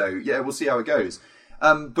movie. So, yeah, we'll see how it goes.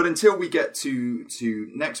 But until we get to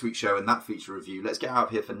next week's show and that feature review, let's get out of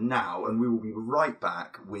here for now, and we will be right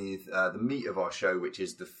back with the meat of our show, which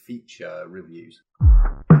is the feature reviews.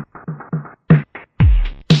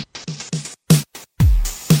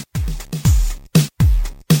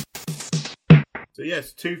 So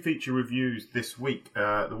yes, 2 feature reviews this week.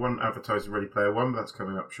 The one advertised Ready Player One, but that's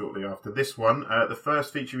coming up shortly after this one. The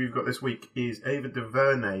first feature we've got this week is Ava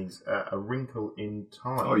DuVernay's A Wrinkle in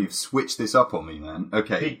Time. Oh, you've switched this up on me, man.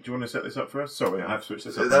 Okay. Pete, do you want to set this up for us? Sorry, I have switched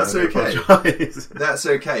this up. That's okay. Apologise. That's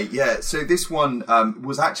okay, yeah. So this one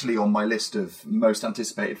was actually on my list of most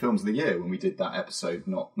anticipated films of the year when we did that episode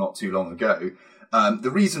not too long ago.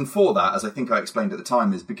 The reason for that, as I think I explained at the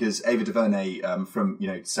time, is because Ava DuVernay from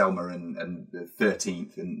Selma and the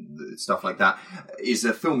 13th and stuff like that is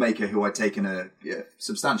a filmmaker who I'd taken a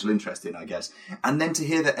substantial interest in, I guess. And then to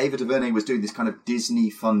hear that Ava DuVernay was doing this kind of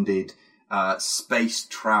Disney-funded space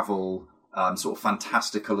travel sort of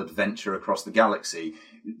fantastical adventure across the galaxy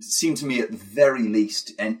seemed to me at the very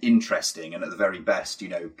least interesting, and at the very best,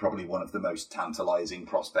 probably one of the most tantalising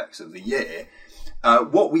prospects of the year.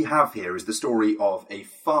 What we have here is the story of a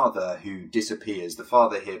father who disappears. The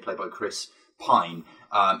father here, played by Chris Pine.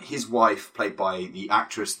 His wife, played by the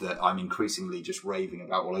actress that I'm increasingly just raving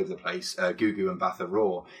about all over the place, Gugu Mbatha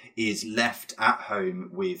Raw, is left at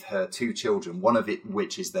home with her 2 children, one of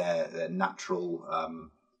which is their natural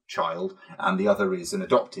child, and the other is an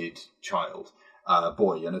adopted child,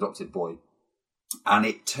 an adopted boy. And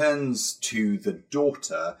it turns to the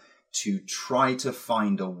daughter to try to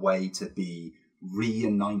find a way to be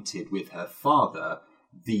reunited with her father.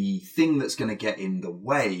 The thing that's going to get in the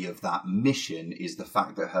way of that mission is the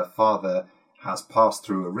fact that her father has passed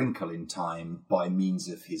through a wrinkle in time by means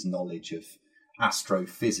of his knowledge of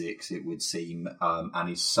astrophysics, it would seem, and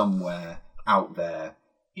is somewhere out there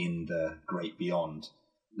in the great beyond.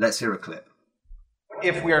 Let's hear a clip.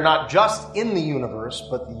 If we are not just in the universe,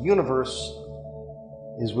 but the universe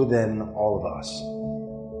is within all of us.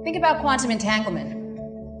 Think about quantum entanglement.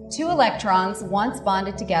 2 electrons, once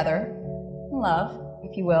bonded together, love,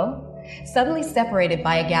 if you will, suddenly separated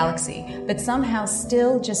by a galaxy, but somehow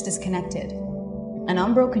still just as connected. An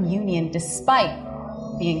unbroken union despite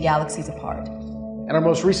being galaxies apart. And our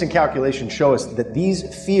most recent calculations show us that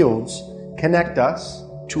these fields connect us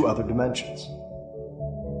to other dimensions.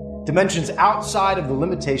 Dimensions outside of the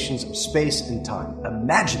limitations of space and time.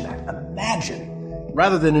 Imagine that. Imagine.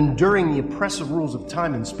 Rather than enduring the oppressive rules of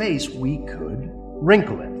time and space, we could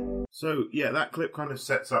wrinkle it. So, yeah, that clip kind of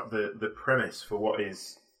sets up the premise for what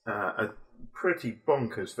is a pretty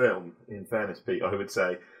bonkers film, in fairness, Pete, I would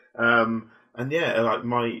say. And yeah, like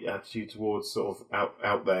my attitude towards sort of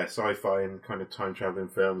out there sci-fi and kind of time-travelling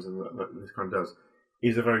films and that this kind of does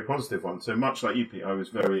is a very positive one. So much like you, Pete, I was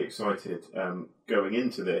very excited going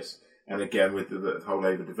into this. And again, with the whole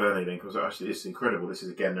Ava DuVernay link, I was like, actually, this is incredible. This is,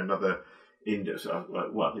 again, another indie,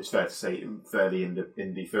 well, it's fair to say, fairly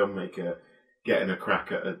indie filmmaker getting a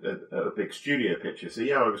crack at a big studio picture. So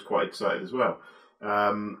yeah, I was quite excited as well.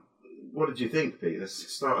 What did you think, Pete?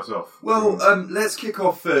 Let's start us off. Well, let's kick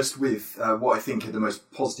off first with what I think are the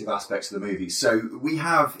most positive aspects of the movie. So we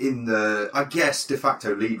have in the, I guess, de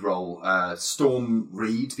facto lead role, Storm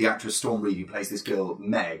Reed, the actress Storm Reed, who plays this girl,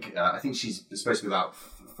 Meg. I think she's supposed to be about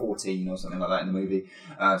 14 or something like that in the movie,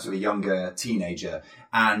 sort of a younger teenager,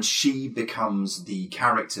 and she becomes the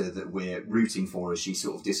character that we're rooting for as she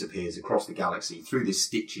sort of disappears across the galaxy through this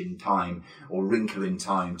stitch in time or wrinkle in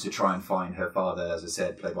time to try and find her father, as I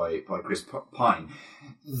said, played by Chris Pine.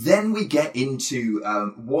 Then we get into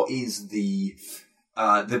what is the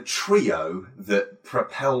trio that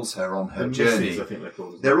propels her on her journey. Misses, I think they're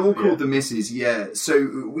called. They're all called the Misses, yeah.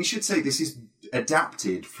 So we should say this is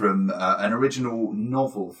adapted from an original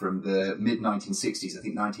novel from the mid-1960s, I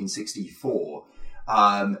think 1964.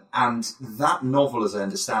 And that novel, as I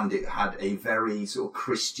understand it, had a very sort of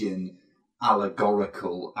Christian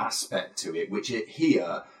allegorical aspect to it, which it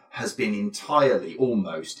here has been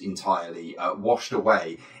almost entirely washed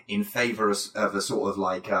away in favour of a sort of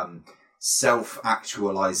like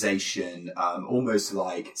self-actualization, almost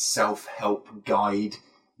like self-help guide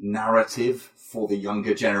narrative for the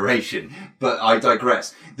younger generation. But I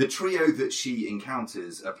digress. The trio that she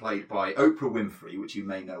encounters are played by Oprah Winfrey, which you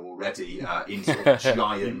may know already, in sort of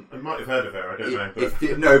giant... I might have heard of her, I don't know. But...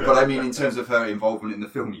 No, but I mean in terms of her involvement in the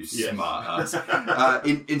film, you smart ass.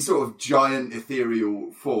 In sort of giant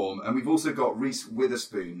ethereal form. And we've also got Reese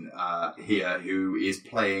Witherspoon here, who is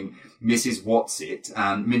playing Mrs. Whatsit,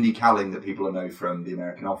 and Mindy Kaling, that people know from The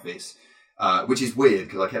American Office, which is weird,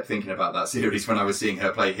 because I kept thinking about that series when I was seeing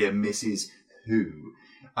her play here, Mrs. Who.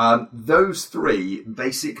 Those three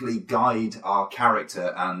basically guide our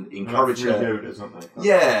character and encourage her. Yodas, aren't they?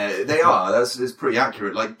 Yeah, they are. That's pretty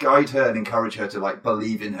accurate. Like, guide her and encourage her to like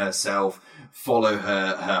believe in herself, follow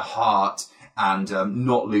her heart, and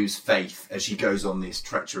not lose faith as she goes on this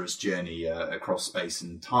treacherous journey across space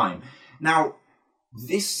and time. Now,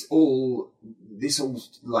 all this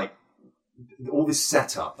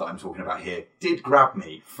setup that I'm talking about here did grab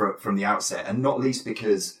me from the outset, and not least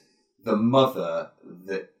because the mother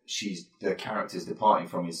that the character's departing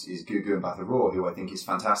from is Gugu Mbatha-Raw, who I think is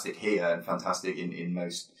fantastic here and fantastic in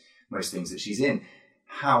most things that she's in.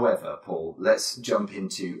 However, Paul, let's jump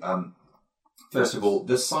into first of all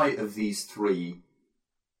the sight of these three.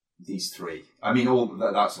 I mean,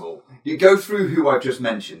 that's all. You go through who I've just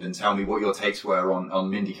mentioned and tell me what your takes were on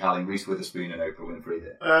Mindy Kaling, Reese Witherspoon, and Oprah Winfrey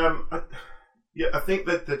here. Yeah, I think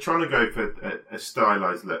that they're trying to go for a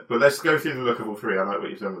stylised look. But let's go through the look of all three. I like what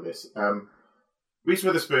you've done with this. Reese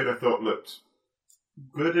Witherspoon, I thought, looked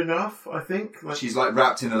good enough, I think. Like, she's like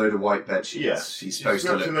wrapped in a load of white bed sheets. Yeah, she's supposed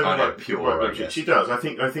to look kind of pure, I guess. She does. I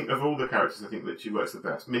think of all the characters, I think that she works the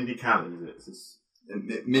best. Mindy Kaling,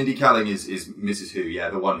 Mindy Kaling is Mrs. Who, yeah,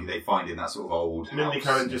 the one who they find in that sort of old house. Mindy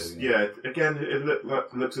Kaling again, it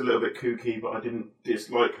looks a little bit kooky, but I didn't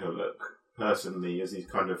dislike her look personally as these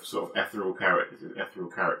kind of sort of ethereal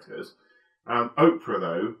characters. Oprah,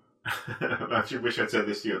 though, I actually wish I'd said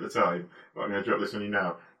this to you at the time, but I'm going to drop this on you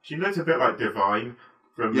now. She looked a bit like Divine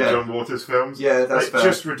from the John Waters films. Yeah, that's fair.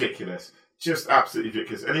 Just ridiculous. Just absolutely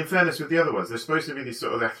ridiculous. And in fairness with the other ones, they're supposed to be these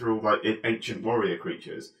sort of ethereal, like ancient warrior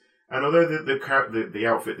creatures. And although the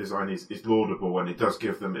outfit design is laudable and it does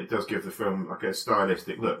give the film like a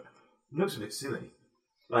stylistic look, it looks a bit silly.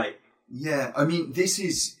 Yeah, I mean, this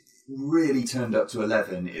is really turned up to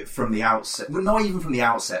 11 from the outset. Well, not even from the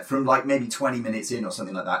outset, from like maybe 20 minutes in or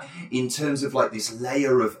something like that, in terms of like this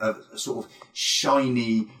layer of sort of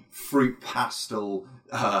shiny fruit pastel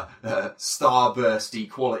starbursty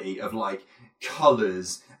quality of like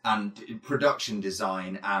colours and production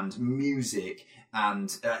design and music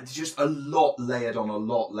and just a lot layered on a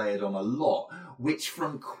lot, which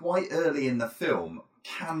from quite early in the film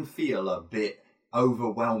can feel a bit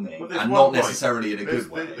overwhelming and not necessarily in a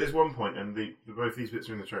good way. There's one point, and both these bits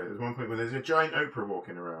are in the trailer. There's one point where there's a giant Oprah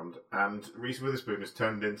walking around, and Reese Witherspoon has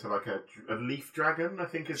turned into like a leaf dragon. I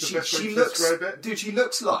think is the best way to describe it. Dude, she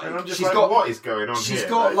looks like. And I'm just what is going on here? She's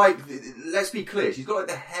got like, let's be clear, she's got like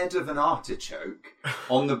the head of an artichoke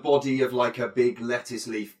on the body of like a big lettuce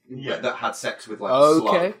leaf that had sex with like a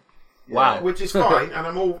slug. Wow, which is fine, and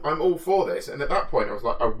I'm all for this. And at that point, I was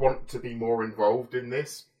like, I want to be more involved in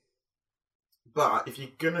this. But if you're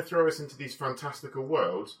going to throw us into these fantastical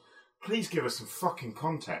worlds, please give us some fucking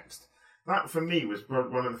context. That, for me, was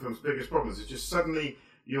one of the film's biggest problems. Is just suddenly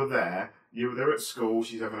you're there at school,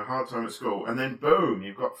 she's having a hard time at school, and then boom,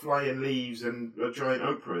 you've got flying leaves and giant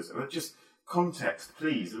Oprahs. And context,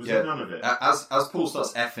 please. There was none of it. As Paul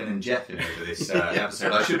starts effing and jeffing over this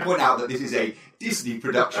episode, I should point out that this is a Disney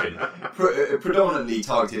production, predominantly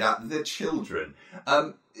targeted at the children.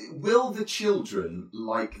 Will the children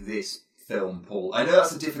like this film, Paul? I know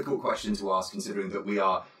that's a difficult question to ask, considering that we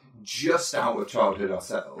are just out of childhood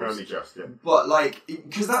ourselves. Only just, yeah. But, like,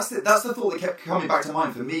 because that's the thought that kept coming back to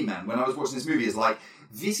mind for me, man, when I was watching this movie, is like,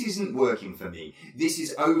 this isn't working for me. This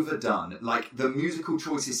is overdone. Like, the musical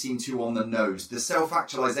choices seem too on the nose. The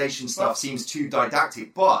self-actualization stuff seems too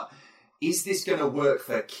didactic. But is this going to work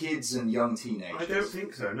for kids and young teenagers? I don't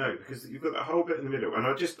think so, no, because you've got that whole bit in the middle. And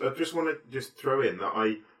I just want to just throw in that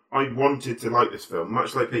I wanted to like this film.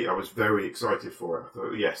 Much like Pete, I was very excited for it. I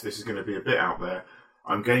thought, yes, this is going to be a bit out there.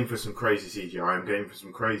 I'm game for some crazy CGI. I'm game for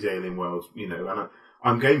some crazy alien worlds, and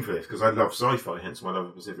I'm game for this because I love sci-fi, hence my love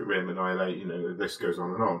of Pacific Rim, Annihilate, the list goes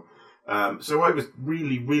on and on. So I was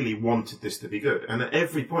really, really wanted this to be good. And at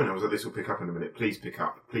every point I was like, this will pick up in a minute. Please pick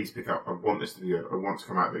up. Please pick up. I want this to be good. I want to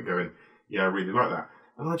come out of it going, yeah, I really like that.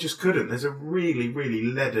 And I just couldn't. There's a really, really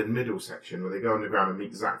leaden middle section where they go underground and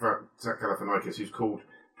meet Zach Galifianakis, who's called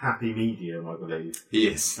Happy Medium, I believe. He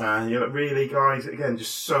is. And you're like, really, guys? Again,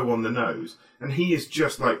 just so on the nose. And he is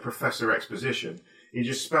just like Professor Exposition. He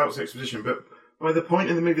just spouts exposition. But by the point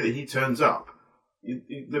in the movie that he turns up,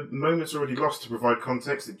 the moment's already lost to provide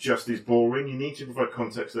context. It just is boring. You need to provide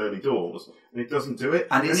context early doors, and it doesn't do it.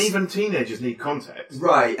 And even teenagers need context.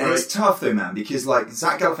 Right, and it's tough though, man, because like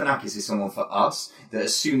Zach Galifianakis is someone for us that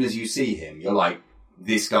as soon as you see him, you're like,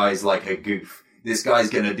 this guy's like a goof. This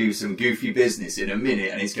guy's going to do some goofy business in a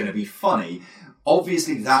minute, and it's going to be funny.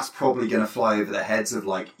 Obviously, that's probably going to fly over the heads of,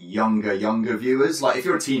 like, younger viewers. Like, if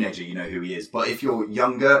you're a teenager, you know who he is. But if you're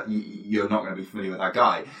younger, you're not going to be familiar with that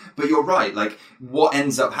guy. But you're right. Like, what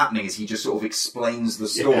ends up happening is he just sort of explains the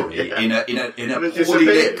story in a poorly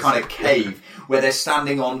lit kind of cave where they're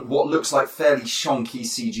standing on what looks like fairly shonky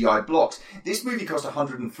CGI blocks. This movie cost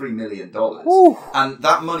 $103 million. Ooh. And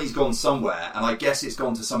that money's gone somewhere. And I guess it's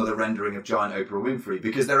gone to some of the rendering of giant Oprah Winfrey.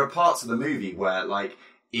 Because there are parts of the movie where, like,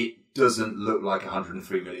 it doesn't look like a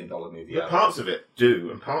 $103 million movie. But parts of it do,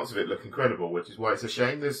 and parts of it look incredible, which is why it's a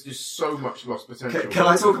shame. There's just so much lost potential. Can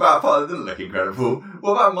I talk about a part that didn't look incredible?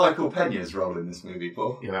 What about Michael Peña's role in this movie,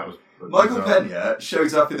 Paul? Yeah, that was... Michael Peña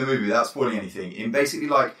shows up in the movie, without spoiling anything, in basically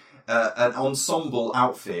like an ensemble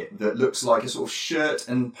outfit that looks like a sort of shirt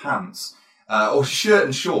and pants, or shirt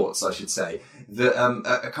and shorts, I should say, that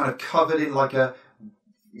are kind of covered in like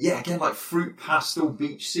like fruit pastel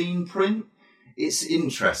beach scene print. It's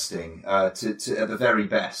interesting. To at the very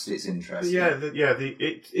best, it's interesting.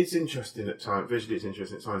 It's interesting at times. Visually, it's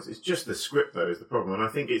interesting at times. It's just the script, though, is the problem. And I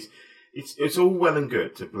think it's all well and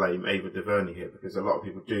good to blame Ava DuVernay here, because a lot of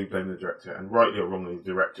people do blame the director, and rightly or wrongly, the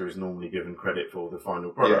director is normally given credit for the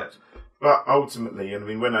final product. Yeah. But ultimately, and I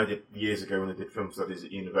mean, years ago when I did film studies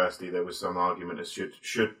at university, there was some argument as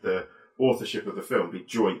should the authorship of the film be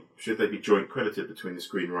joint? Should they be joint credited between the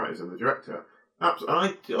screenwriters and the director?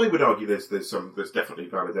 I would argue there's definitely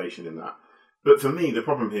validation in that. But for me, the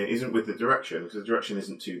problem here isn't with the direction, because the direction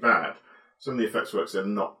isn't too bad. Some of the effects works are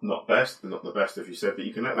not best, they're not the best, as you said, but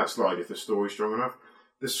you can let that slide if the story's strong enough.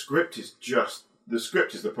 The script is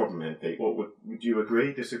the problem here, Pete. Would you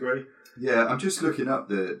agree, disagree? Yeah, I'm just looking up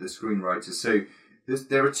the screenwriters. So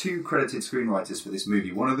there are two credited screenwriters for this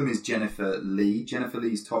movie. One of them is Jennifer Lee. Jennifer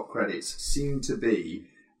Lee's top credits seem to be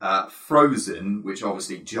Frozen, which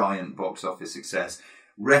obviously giant box office success.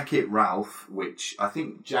 Wreck-It Ralph, which I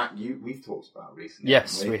think, Jack, we've talked about recently.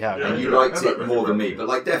 Yes, we have. And you liked it more than me, but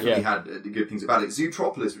like definitely had good things about it.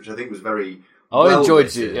 Zootropolis, which I think was very I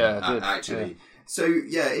enjoyed it, actually. Yeah. So,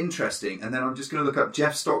 yeah, interesting. And then I'm just going to look up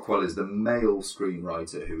Jeff Stockwell as the male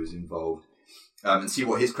screenwriter who was involved and see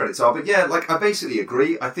what his credits are. But yeah, like I basically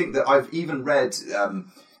agree. I think that I've even read...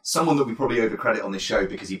 someone that we probably overcredit on this show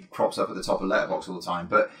because he crops up at the top of Letterboxd all the time.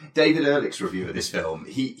 But David Ehrlich's review of this film,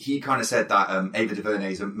 he kind of said that Ava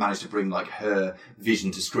DuVernay's managed to bring like her vision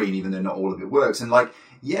to screen, even though not all of it works. And like,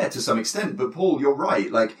 yeah, to some extent. But Paul, you're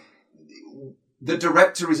right. Like, the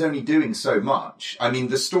director is only doing so much. I mean,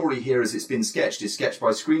 the story here as it's been sketched is sketched by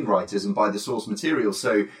screenwriters and by the source material.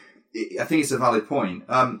 So I think it's a valid point.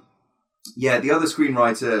 The other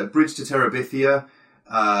screenwriter, Bridge to Terabithia,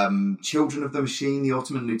 Children of the Machine, The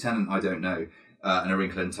Ottoman Lieutenant, I don't know, and A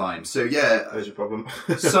Wrinkle in Time. So yeah, there's your problem.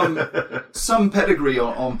 some pedigree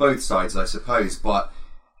on both sides, I suppose. But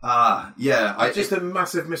it's just a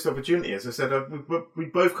massive missed opportunity. As I said, we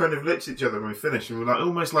both kind of looked at each other when we finished, and we were like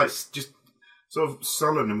almost like just sort of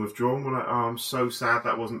sullen and withdrawn. We're like, oh, I'm so sad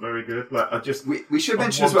that wasn't very good. Like, we should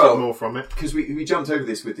mention as wanted well, more from it, because we jumped over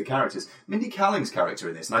this with the characters. Mindy Kaling's character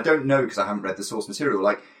in this, and I don't know because I haven't read the source material.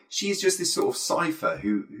 Like, she's just this sort of cipher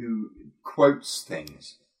who quotes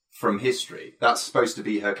things from history. That's supposed to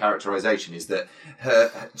be her characterization, is that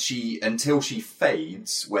she until she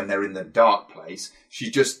fades when they're in the dark place, she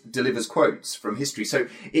just delivers quotes from history. So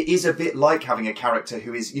it is a bit like having a character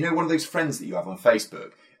who is, one of those friends that you have on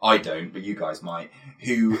Facebook. I don't, but you guys might,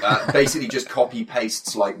 who basically just copy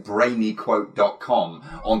pastes like brainyquote.com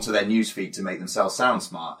onto their newsfeed to make themselves sound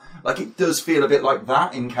smart. Like, it does feel a bit like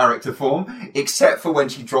that in character form, except for when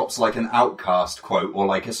she drops like an Outcast quote or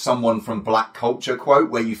like a someone from Black Culture quote,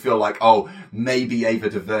 where you feel like, oh, maybe Ava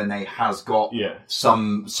DuVernay has got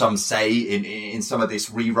some say in some of this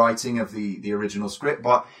rewriting of the original script.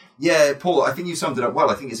 But yeah, Paul, I think you summed it up well.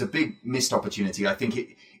 I think it's a big missed opportunity. I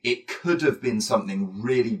think it could have been something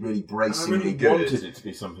really, really bracingly good. I really wanted it to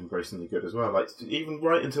be something bracingly good as well. Like, even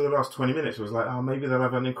right into the last 20 minutes, I was like, oh, maybe they'll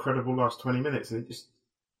have an incredible last 20 minutes, and it just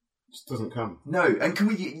doesn't come. No, and can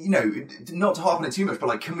we, not to harp on it too much, but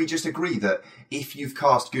like, can we just agree that if you've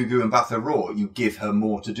cast Gugu Mbatha Raw, you give her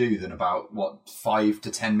more to do than about 5 to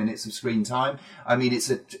 10 minutes of screen time? I mean, it's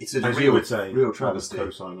a real travesty.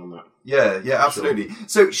 Co-sign on that. Yeah, absolutely. Sure.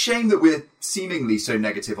 So, shame that we're seemingly so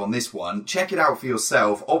negative on this one. Check it out for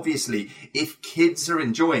yourself. Obviously, if kids are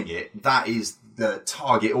enjoying it, that is the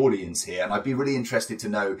target audience here, and I'd be really interested to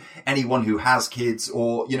know anyone who has kids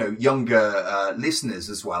or younger listeners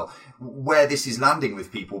as well, where this is landing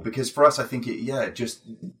with people, because for us I think it just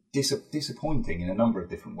disappointing in a number of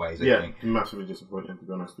different ways. I think massively disappointing, to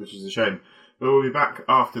be honest, which is a shame. But we'll be back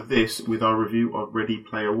after this with our review of Ready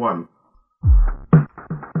Player One.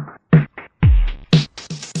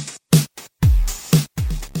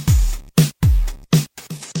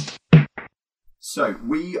 So,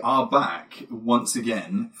 we are back once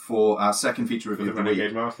again for our second feature review of the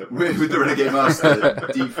Renegade Master. With the Renegade Master,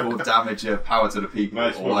 D4 Damager, Power to the People,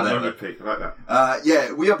 nice, or whatever. Pick. I like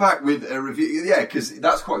that. We are back with a review. Yeah, because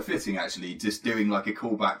that's quite fitting, actually, just doing like a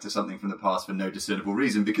callback to something from the past for no discernible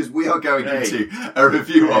reason, because we are going into a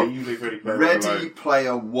review of Ready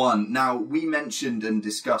Player One. Now, we mentioned and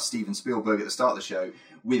discussed Steven Spielberg at the start of the show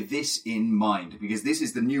with this in mind, because this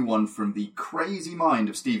is the new one from the crazy mind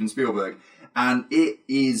of Steven Spielberg. And it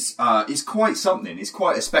is quite something. It's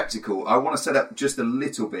quite a spectacle. I want to set up just a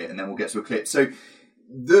little bit, and then we'll get to a clip. So,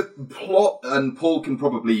 the plot, and Paul can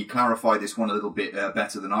probably clarify this one a little bit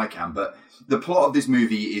better than I can, but the plot of this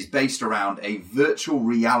movie is based around a virtual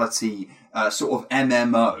reality sort of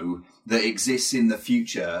MMO that exists in the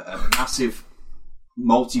future, a massive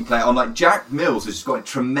multiplayer on, like, Jack Mills has just got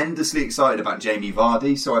tremendously excited about Jamie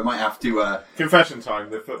Vardy, so I might have to confession time.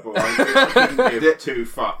 The football, I couldn't give two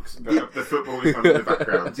fucks, but the football is on in the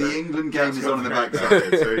background. The England game is on in the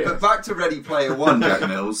background. But back to Ready Player One, Jack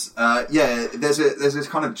Mills. There's this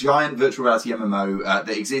kind of giant virtual reality MMO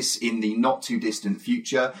that exists in the not too distant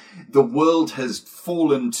future. The world has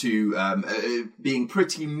fallen to being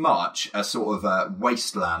pretty much a sort of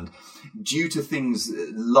wasteland, due to things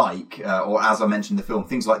like, or as I mentioned in the film,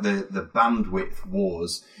 things like the bandwidth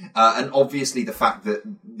wars, and obviously the fact that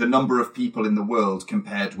the number of people in the world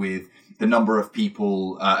compared with the number of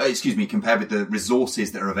people, compared with the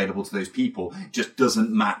resources that are available to those people, just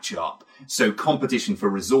doesn't match up. So competition for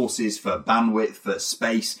resources, for bandwidth, for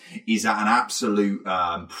space is at an absolute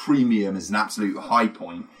premium, is an absolute high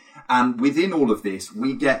point. And within all of this,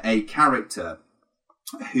 we get a character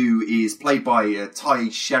who is played by Ty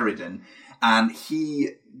Sheridan, and he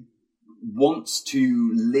wants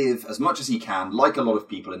to live as much as he can, like a lot of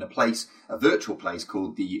people, in a virtual place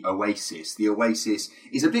called the Oasis. The Oasis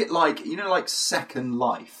is a bit like, like Second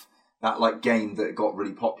Life, that like game that got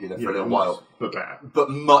really popular for a little while,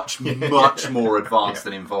 but much more advanced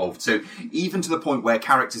and involved. So even to the point where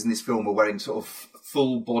characters in this film are wearing sort of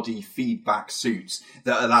full body feedback suits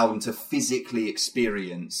that allow them to physically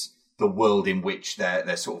experience the world in which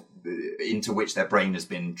they're sort of into which their brain has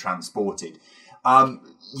been transported.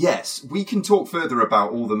 Yes, we can talk further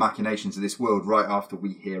about all the machinations of this world right after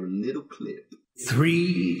we hear a little clip.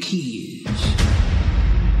 3 keys.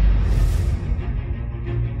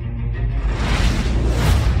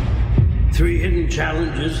 3 hidden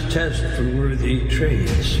challenges test for worthy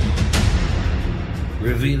trades,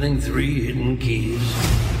 revealing 3 hidden keys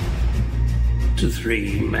to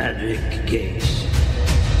 3 magic gates.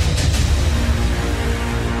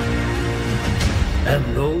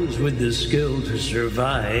 And those with the skill to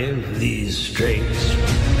survive these straits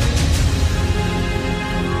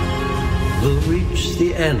will reach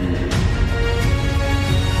the end.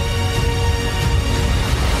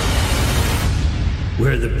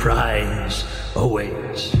 where the prize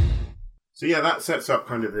awaits. So yeah, that sets up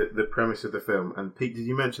kind of the premise of the film. And Pete, did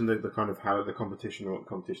you mention the kind of how the competition or what the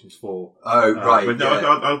competition's for? Oh, right. But no, yeah.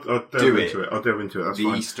 I'll delve into it. I'll delve into it. That's The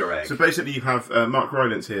fine. Easter egg. So basically, you have Mark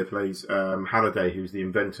Rylance here plays Halliday, who's the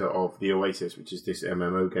inventor of the Oasis, which is this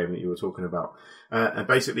MMO game that you were talking about. And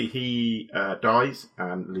basically, he dies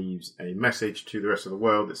and leaves a message to the rest of the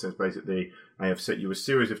world that says, basically, I have set you a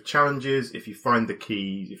series of challenges. If you find the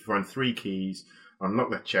keys, if you find 3 keys,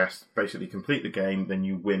 unlock the chest, basically complete the game, then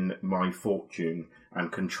you win my fortune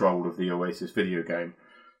and control of the Oasis video game.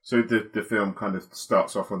 So the film kind of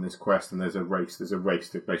starts off on this quest, and there's a race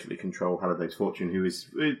to basically control Halliday's fortune, who is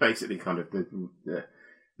basically kind of the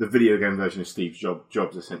video game version of Steve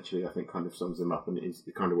Jobs, essentially. I think kind of sums him up, and it is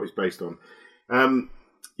kind of what it's based on.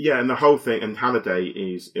 Yeah, and the whole thing, and Halliday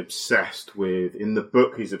is obsessed with, in the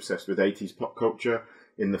book, he's obsessed with 80s pop culture.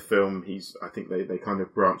 In the film, I think they kind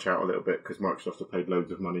of branch out a little bit because Microsoft have paid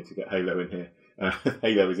loads of money to get Halo in here.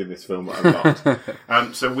 Halo is in this film a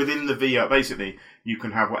lot. So within the VR, basically, you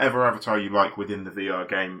can have whatever avatar you like within the VR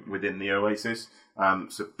game, within the Oasis.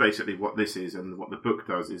 So basically what this is and what the book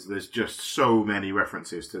does is there's just so many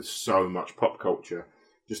references to so much pop culture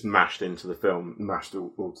just mashed into the film, mashed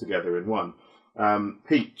all together in one.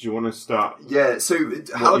 Pete, do you want to start? Yeah, so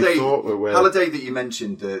Halliday that you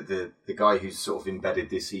mentioned, the guy who's sort of embedded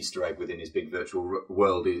this Easter egg within his big virtual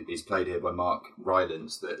world is played here by Mark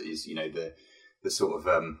Rylance. That is, the sort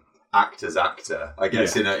of actor's actor, I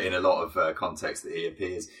guess, in a lot of context that he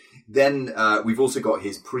appears. Then we've also got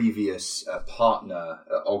his previous partner,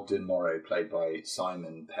 Ogden Morrow, played by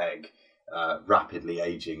Simon Pegg. Rapidly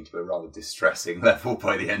aging to a rather distressing level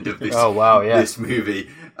by the end of this this movie.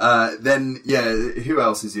 Then, who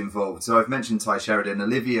else is involved? So I've mentioned Ty Sheridan.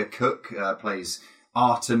 Olivia Cook plays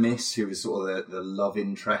Artemis, who is sort of the love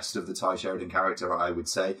interest of the Ty Sheridan character, I would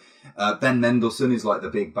say. Ben Mendelsohn is like the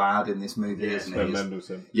big bad in this movie, isn't he? Ben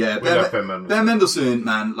Mendelsohn. Yeah, Ben Mendelsohn,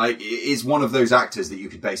 man, like, is one of those actors that you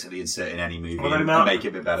could basically insert in any movie and make it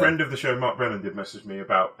a bit better. A friend of the show, Mark Brennan, did message me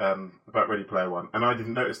about Ready Player One, and I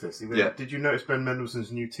didn't notice this. He went, did you notice Ben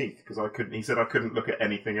Mendelsohn's new teeth? Because he said I couldn't look at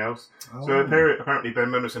anything else. Oh. So apparently Ben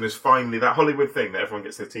Mendelsohn is finally, that Hollywood thing that everyone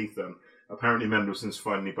gets their teeth done. Apparently Mendelssohn's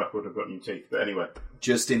finally back would have got new teeth. But anyway.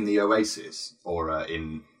 Just in the Oasis or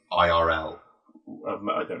in IRL?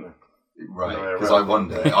 I don't know. Right, because I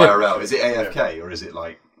wonder. IRL, is it AFK or is it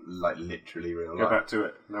like literally real life? Go back to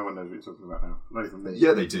it. No one knows what you're talking about now. Not even me.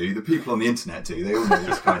 Yeah, they do. The people on the internet do. They all know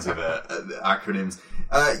these kinds of acronyms.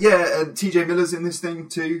 TJ Miller's in this thing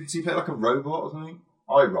too. Does he play like a robot or something?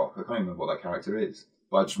 iRock. I can't remember what that character is.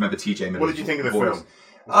 But I just remember TJ Miller's. What did you think of the film?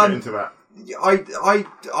 Let's get into that.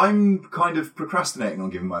 I'm kind of procrastinating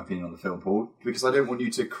on giving my opinion on the film, Paul, because I don't want you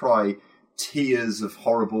to cry tears of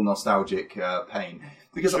horrible nostalgic pain.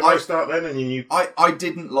 Because Should I start then? And I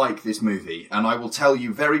didn't like this movie, and I will tell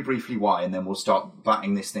you very briefly why, and then we'll start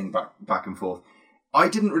batting this thing back and forth. I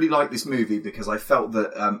didn't really like this movie because I felt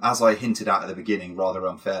that, as I hinted at the beginning rather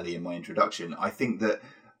unfairly in my introduction, I think that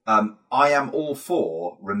I am all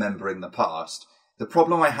for remembering the past. The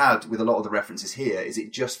problem I had with a lot of the references here is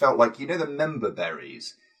it just felt like, the member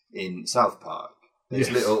berries in South Park?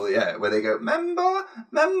 There's little, where they go, member,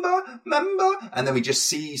 and then we just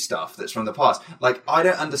see stuff that's from the past. Like, I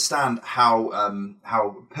don't understand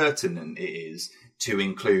how pertinent it is to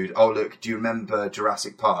include, oh, look, do you remember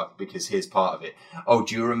Jurassic Park? Because here's part of it. Oh,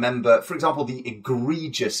 do you remember, for example, the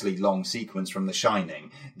egregiously long sequence from The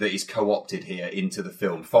Shining that is co-opted here into the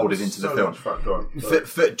film, folded into the film?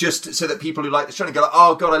 For just so that people who like The Shining go,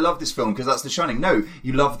 oh, God, I love this film because that's The Shining. No,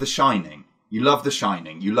 you love The Shining. You love The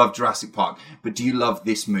Shining. You love Jurassic Park. But do you love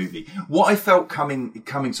this movie? What I felt coming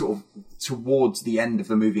sort of towards the end of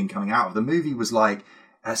the movie and coming out of the movie was like,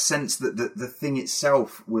 a sense that the thing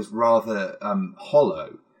itself was rather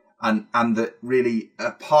hollow, and that really,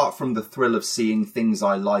 apart from the thrill of seeing things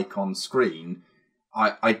I like on screen,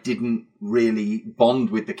 I didn't really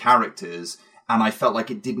bond with the characters, and I felt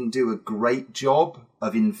like it didn't do a great job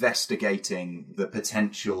of investigating the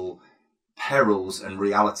potential perils and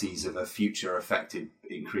realities of a future affected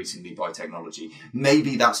increasingly by technology.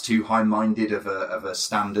 Maybe that's too high-minded of a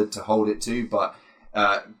standard to hold it to, but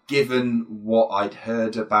given what I'd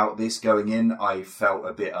heard about this going in, I felt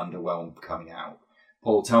a bit underwhelmed coming out.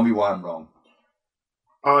 Paul, tell me why I'm wrong.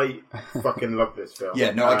 I fucking love this film.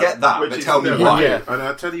 Yeah, no, I get that, but tell me why. Yeah, and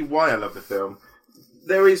I'll tell you why I love the film.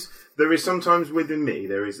 There is sometimes within me,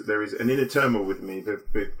 there is an inner turmoil with me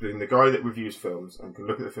between the guy that reviews films and can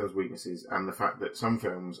look at the film's weaknesses and the fact that some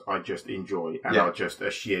films I just enjoy and are just a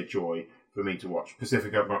sheer joy for me to watch.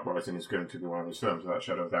 Pacific Uprising is going to be one of those films, without a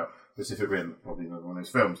shadow of doubt. Pacific Rim, probably another one of those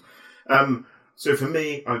films. So for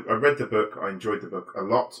me, I read the book, I enjoyed the book a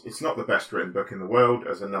lot. It's not the best written book in the world,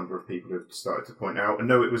 as a number of people have started to point out. And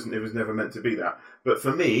no, it was never meant to be that. But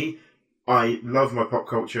for me, I love my pop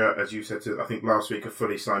culture, as you said, I think last week, a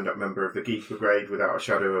fully signed up member of the Geek Brigade, without a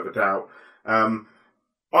shadow of a doubt.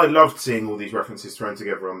 I loved seeing all these references thrown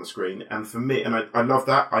together on the screen, and for me, and I love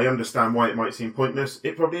that. I understand why it might seem pointless.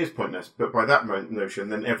 It probably is pointless, but by that notion,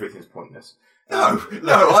 then everything's pointless. No,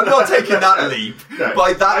 I'm not taking that leap. No,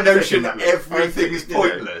 by that I'm notion, that leap. everything is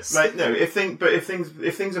pointless. If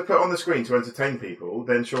things are put on the screen to entertain people,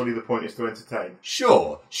 then surely the point is to entertain.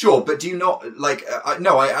 Sure, but do you not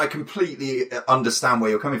I completely understand where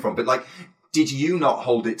you're coming from, but did you not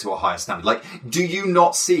hold it to a higher standard? Do you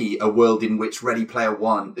not see a world in which Ready Player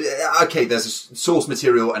One... Okay, there's a source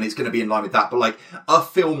material and it's going to be in line with that, but a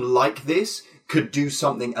film like this could do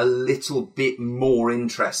something a little bit more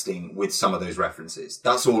interesting with some of those references.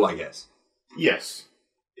 That's all, I guess. Yes.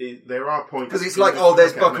 There are points... Because it's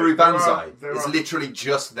there's Buckaroo Banzai. It's literally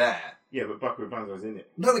just there. Yeah, but Buckaroo Banzai's in it.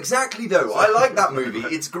 No, exactly, though. I like that movie.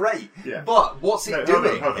 It's great. Yeah. But what's it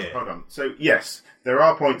doing? Hold on. So, yes, there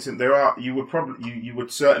are points, and you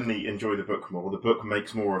would certainly enjoy the book more. The book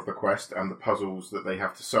makes more of the quest, and the puzzles that they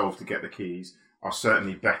have to solve to get the keys are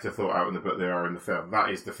certainly better thought out in the book than they are in the film. That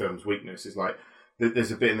is the film's weakness. Is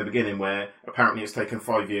there's a bit in the beginning where apparently it's taken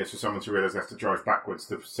 5 years for someone to realise they have to drive backwards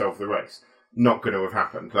to solve the race. Not going to have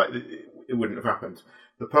happened. It wouldn't have happened.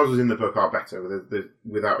 The puzzles in the book are better,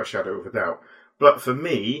 without a shadow of a doubt. But for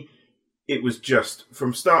me, it was just,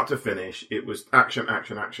 from start to finish, it was action,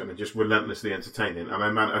 and just relentlessly entertaining.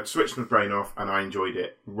 And I'd switched my brain off, and I enjoyed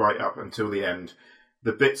it right up until the end.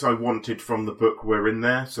 The bits I wanted from the book were in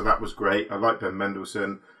there, so that was great. I like Ben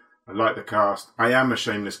Mendelsohn. I like the cast. I am a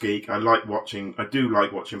shameless geek. I do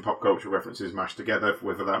like watching pop culture references mashed together.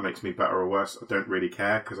 Whether that makes me better or worse, I don't really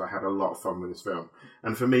care, because I had a lot of fun with this film.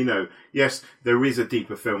 And for me, yes, there is a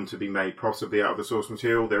deeper film to be made, possibly out of the source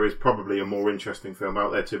material. There is probably a more interesting film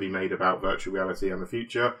out there to be made about virtual reality and the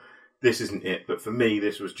future. This isn't it, but for me,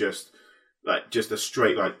 this was just a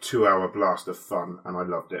straight 2-hour blast of fun, and I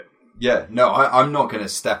loved it. Yeah, no, I'm not going to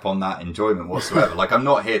step on that enjoyment whatsoever. I'm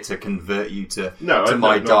not here to convert you to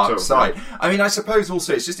my dark side. No. I mean, I suppose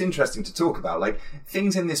also it's just interesting to talk about,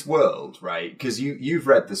 things in this world, right? Because you've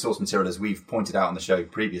read the source material, as we've pointed out on the show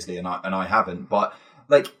previously, and I haven't, but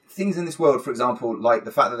things in this world, for example,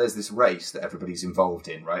 the fact that there's this race that everybody's involved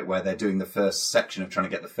in, right, where they're doing the first section of trying to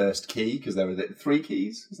get the first key, because there were 3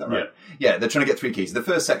 keys, is that right? Yeah, they're trying to get 3 keys. The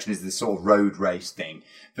first section is this sort of road race thing,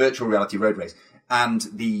 virtual reality road race. And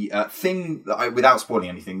the thing, without spoiling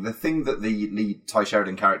anything, the thing that the lead Ty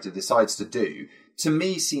Sheridan character decides to do, to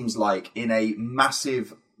me seems like in a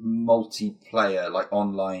massive multiplayer,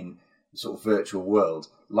 online sort of virtual world,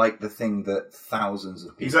 the thing that thousands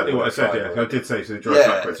of people... Exactly what I said, yeah. I did say, so drive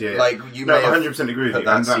backwards, yeah. You may 100% agree with you.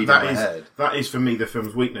 And that is, for me, the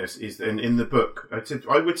film's weakness, is in the book.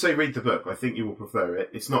 I would say read the book. I think you will prefer it.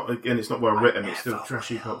 It's not well written. It's still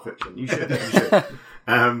trashy pulp fiction. You should.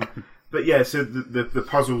 But yeah, so the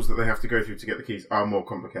puzzles that they have to go through to get the keys are more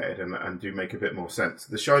complicated and do make a bit more sense.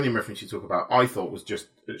 The Shining reference you talk about, I thought was just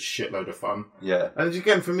a shitload of fun. Yeah. And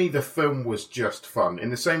again, for me, the film was just fun. In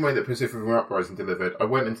the same way that Pacific Rim Uprising delivered, I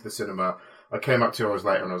went into the cinema, I came up 2 hours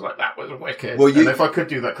later and I was like, that was wicked. Well, and if I could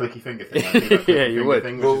do that clicky finger thing, I'd do that clicky finger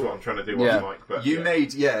thing, which is what I'm trying to do off mic. But,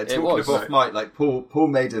 talking of off mic, Paul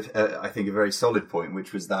made, I think, a very solid point,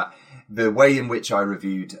 which was that the way in which I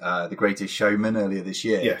reviewed The Greatest Showman earlier this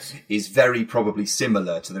year is very probably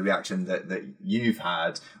similar to the reaction that you've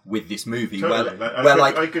had with this movie. Totally.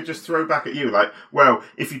 I could just throw back at you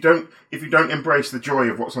if you don't embrace the joy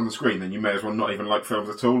of what's on the screen, then you may as well not even like films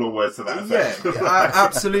at all, or words to that effect. Yeah,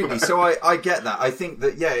 absolutely. So I get that. I think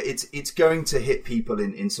that it's going to hit people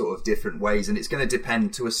in sort of different ways, and it's going to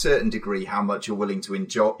depend to a certain degree how much you're willing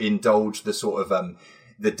to indulge the sort of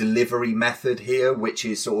the delivery method here, which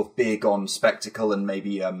is sort of big on spectacle and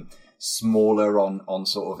maybe smaller on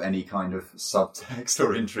sort of any kind of subtext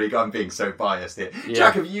or intrigue. I'm being so biased here. Yeah.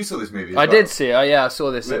 Jack, have you saw this movie as well? I did see it. I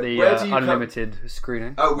saw this at the Unlimited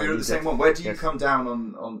screening. Oh, we were at the same one. Where do you come down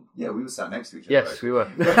on... Yeah, we were sat next to each other. Yes, we were.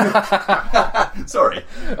 Sorry.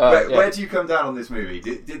 Where do you come down on this movie?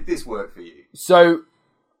 Did this work for you? So,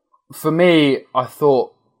 for me, I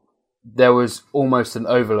thought there was almost an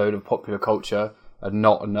overload of popular culture and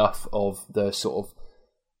not enough of the sort of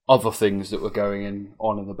other things that were going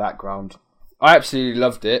on in the background. I absolutely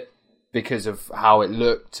loved it because of how it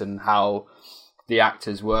looked and how the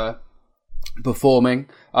actors were performing.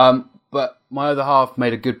 But my other half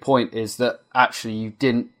made a good point, is that actually you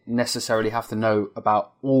didn't necessarily have to know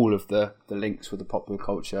about all of the links with the popular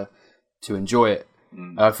culture to enjoy it.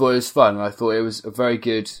 I thought it was fun. I thought it was a very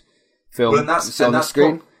good film Well, and that's on the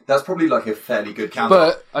screen. That's probably like a fairly good counter.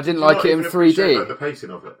 But I didn't like it in 3D. Like the pacing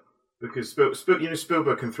of it. Because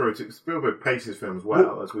Spielberg can throw to Spielberg paces films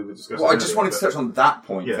well, as we were discussing. Well, I just wanted to touch on that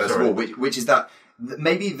point first sorry. of all, which is that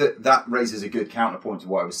maybe that raises a good counterpoint to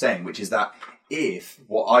what I was saying, which is that if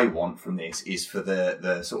what I want from this is for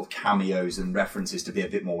the sort of cameos and references to be a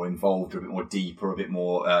bit more involved, or a bit more deep, or a bit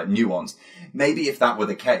more nuanced, maybe if that were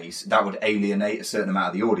the case, that would alienate a certain amount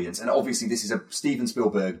of the audience. And obviously, this is a Steven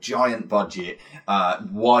Spielberg giant budget,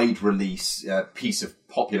 wide release piece of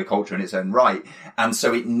popular culture in its own right, and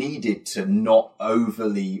so it needed to not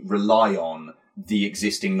overly rely on the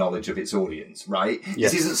existing knowledge of its audience, right?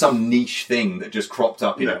 Yes. This isn't some niche thing that just cropped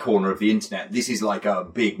up in a corner of the internet. This is like a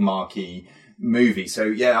big marquee movie. So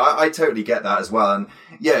yeah, I totally get that as well. And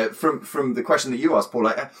yeah, from the question that you asked, Paul,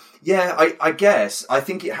 I guess I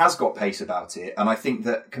think it has got pace about it, and I think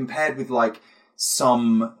that compared with like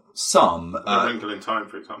some A Wrinkle in Time,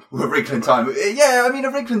 for example. A Wrinkle in Time, yeah. I mean,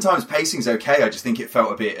 A Wrinkle in Time's pacing's okay. I just think it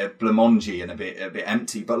felt a bit blamongy and a bit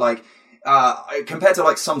empty. But like, compared to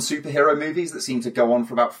like some superhero movies that seem to go on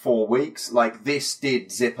for about 4 weeks, like this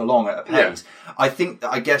did zip along at a pace. Yeah.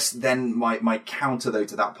 I guess then my counter though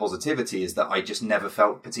to that positivity is that I just never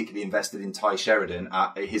felt particularly invested in Ty Sheridan,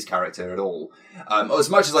 his character at all. As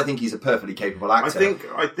much as I think he's a perfectly capable actor.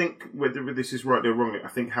 I think whether this is rightly or wrongly, I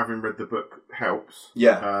think having read the book helps.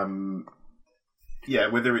 Yeah. Yeah,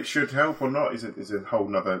 whether it should help or not is a whole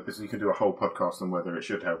nother. You can do a whole podcast on whether it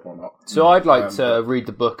should help or not. So I'd like to read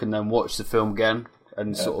the book and then watch the film again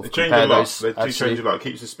and sort of compare those. They do change a lot. It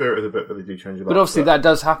keeps the spirit of the book, but they do change a lot. But obviously, that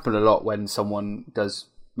does happen a lot when someone does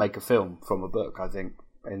make a film from a book. I think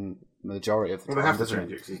in the majority of the time, they have to doesn't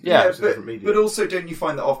change it. Yeah, but also don't you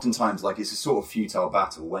find that oftentimes like it's a sort of futile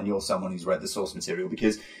battle when you're someone who's read the source material,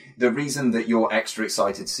 because the reason that you're extra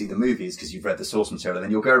excited to see the movie is because you've read the source material, and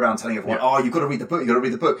then you'll go around telling everyone, oh, you've got to read the book, you've got to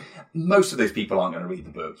read the book. Most of those people aren't going to read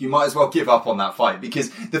the book. You might as well give up on that fight, because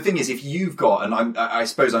the thing is, if you've got, and I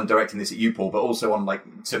suppose I'm directing this at you, Paul, but also on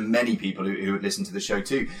like to many people who would listen to the show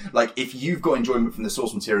too, like if you've got enjoyment from the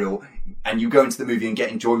source material and you go into the movie and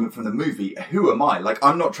get enjoyment from the movie, who am I? Like,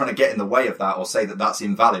 I'm not trying to get in the way of that or say that that's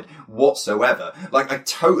invalid whatsoever. Like, I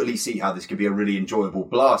totally see how this could be a really enjoyable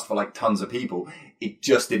blast for like tons of people. It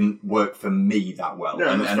just didn't work for me that well, no,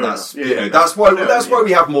 and that's that's why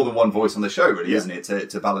we have more than one voice on the show, really, isn't it?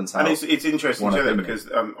 To balance out. And it's interesting to say that because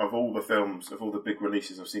of all the films, of all the big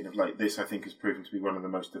releases I've seen of late, this I think has proven to be one of the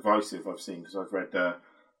most divisive I've seen, because I've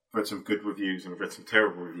read some good reviews and I've read some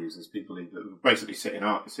terrible reviews. There's people who basically sit in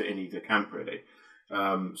either camp, really.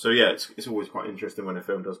 So yeah, it's always quite interesting when a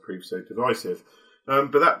film does prove so divisive.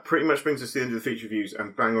 But that pretty much brings us to the end of the feature reviews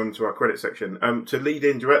and bang on to our credit section. To lead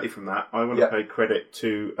in directly from that, I want to pay credit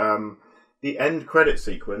to the end credit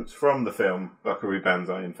sequence from the film Buckaroo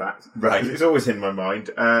Banzai, in fact. Right. It's always in my mind.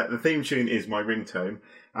 The theme tune is my ringtone.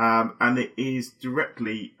 And it is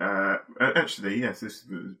directly, actually, yes, this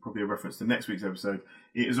is probably a reference to next week's episode.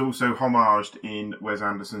 It is also homaged in Wes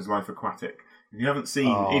Anderson's Life Aquatic.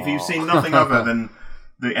 If you've seen nothing other than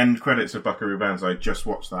the end credits of Buckaroo Banzai, just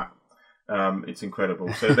watch that. It's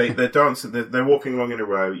incredible. So they're dancing, they're walking along in a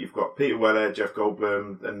row. You've got Peter Weller, Jeff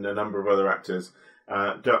Goldblum, and a number of other actors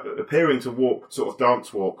appearing to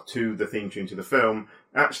dance walk to the theme tune to the film.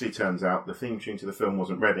 Actually, turns out the theme tune to the film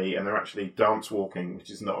wasn't ready, and they're actually dance walking, which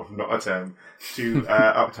is not a term, to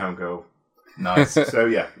Uptown Girl. Nice. So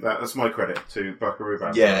yeah, that's my credit to Buckaroo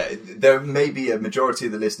Banzai. Yeah, there may be a majority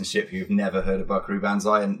of the listenership who've never heard of Buckaroo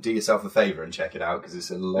Banzai, and do yourself a favour and check it out, because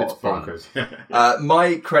it's a lot of fun.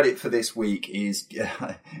 My credit for this week is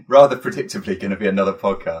rather predictably going to be another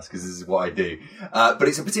podcast, because this is what I do. But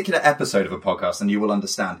it's a particular episode of a podcast, and you will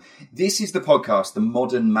understand. This is the podcast, The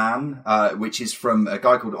Modern Man, which is from a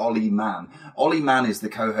guy called Ollie Mann. Ollie Mann is the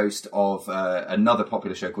co-host of another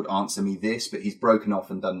popular show called Answer Me This, but he's broken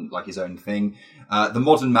off and done like his own thing. The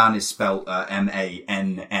Modern Man is spelt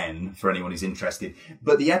M-A-N-N for anyone who's interested.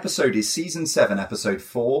 But the episode is Season 7, Episode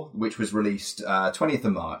 4, which was released 20th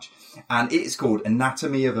of March. And it's called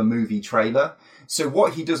Anatomy of a Movie Trailer. So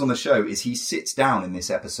what he does on the show is he sits down in this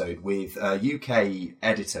episode with a UK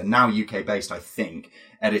editor, now UK-based, I think,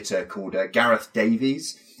 editor called Gareth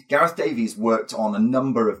Davies. Gareth Davies worked on a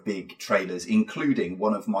number of big trailers, including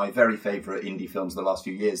one of my very favourite indie films of the last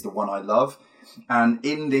few years, The One I Love. And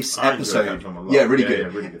in this episode, really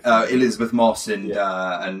good. Elizabeth Moss and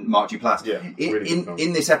Mark Duplass. Yeah,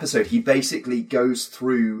 in this episode, he basically goes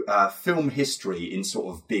through film history in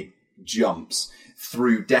sort of big jumps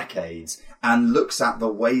through decades and looks at the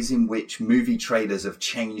ways in which movie trailers have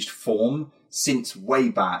changed form since way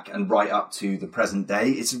back and right up to the present day.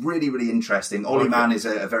 It's really, really interesting. Ollie Mann is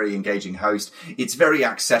a very engaging host. It's very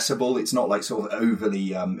accessible. It's not like sort of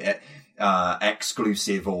overly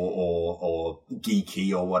exclusive or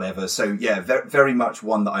geeky or whatever. So yeah, very much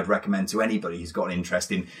one that I'd recommend to anybody who's got an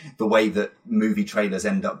interest in the way that movie trailers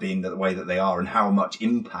end up being the way that they are and how much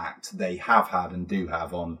impact they have had and do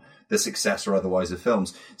have on the success or otherwise of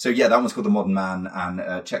films. So yeah, that one's called The Modern Man,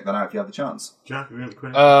 and check that out if you have the chance. Jack, have you got a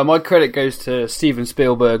credit? My credit goes to Steven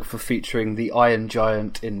Spielberg for featuring the Iron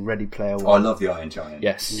Giant in Ready Player One. Oh, I love the Iron Giant.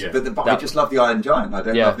 Yes. Yeah. But I just love the Iron Giant. I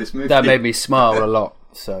don't love this movie. That made me smile a lot.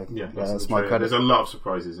 So that's my credit. There's a lot of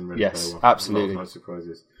surprises in Ready Player One. Absolutely. A lot of nice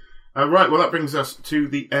surprises. Right, well, that brings us to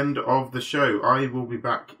the end of the show. I will be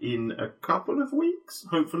back in a couple of weeks,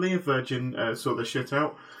 hopefully, if Virgin sort their shit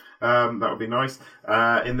out. That would be nice.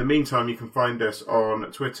 In the meantime, you can find us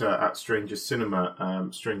on Twitter at Strangers Cinema,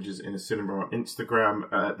 Strangers in a Cinema on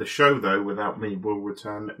Instagram. The show, though, without me, will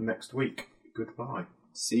return next week. Goodbye.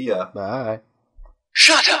 See ya. Bye.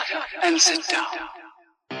 Shut up and sit down.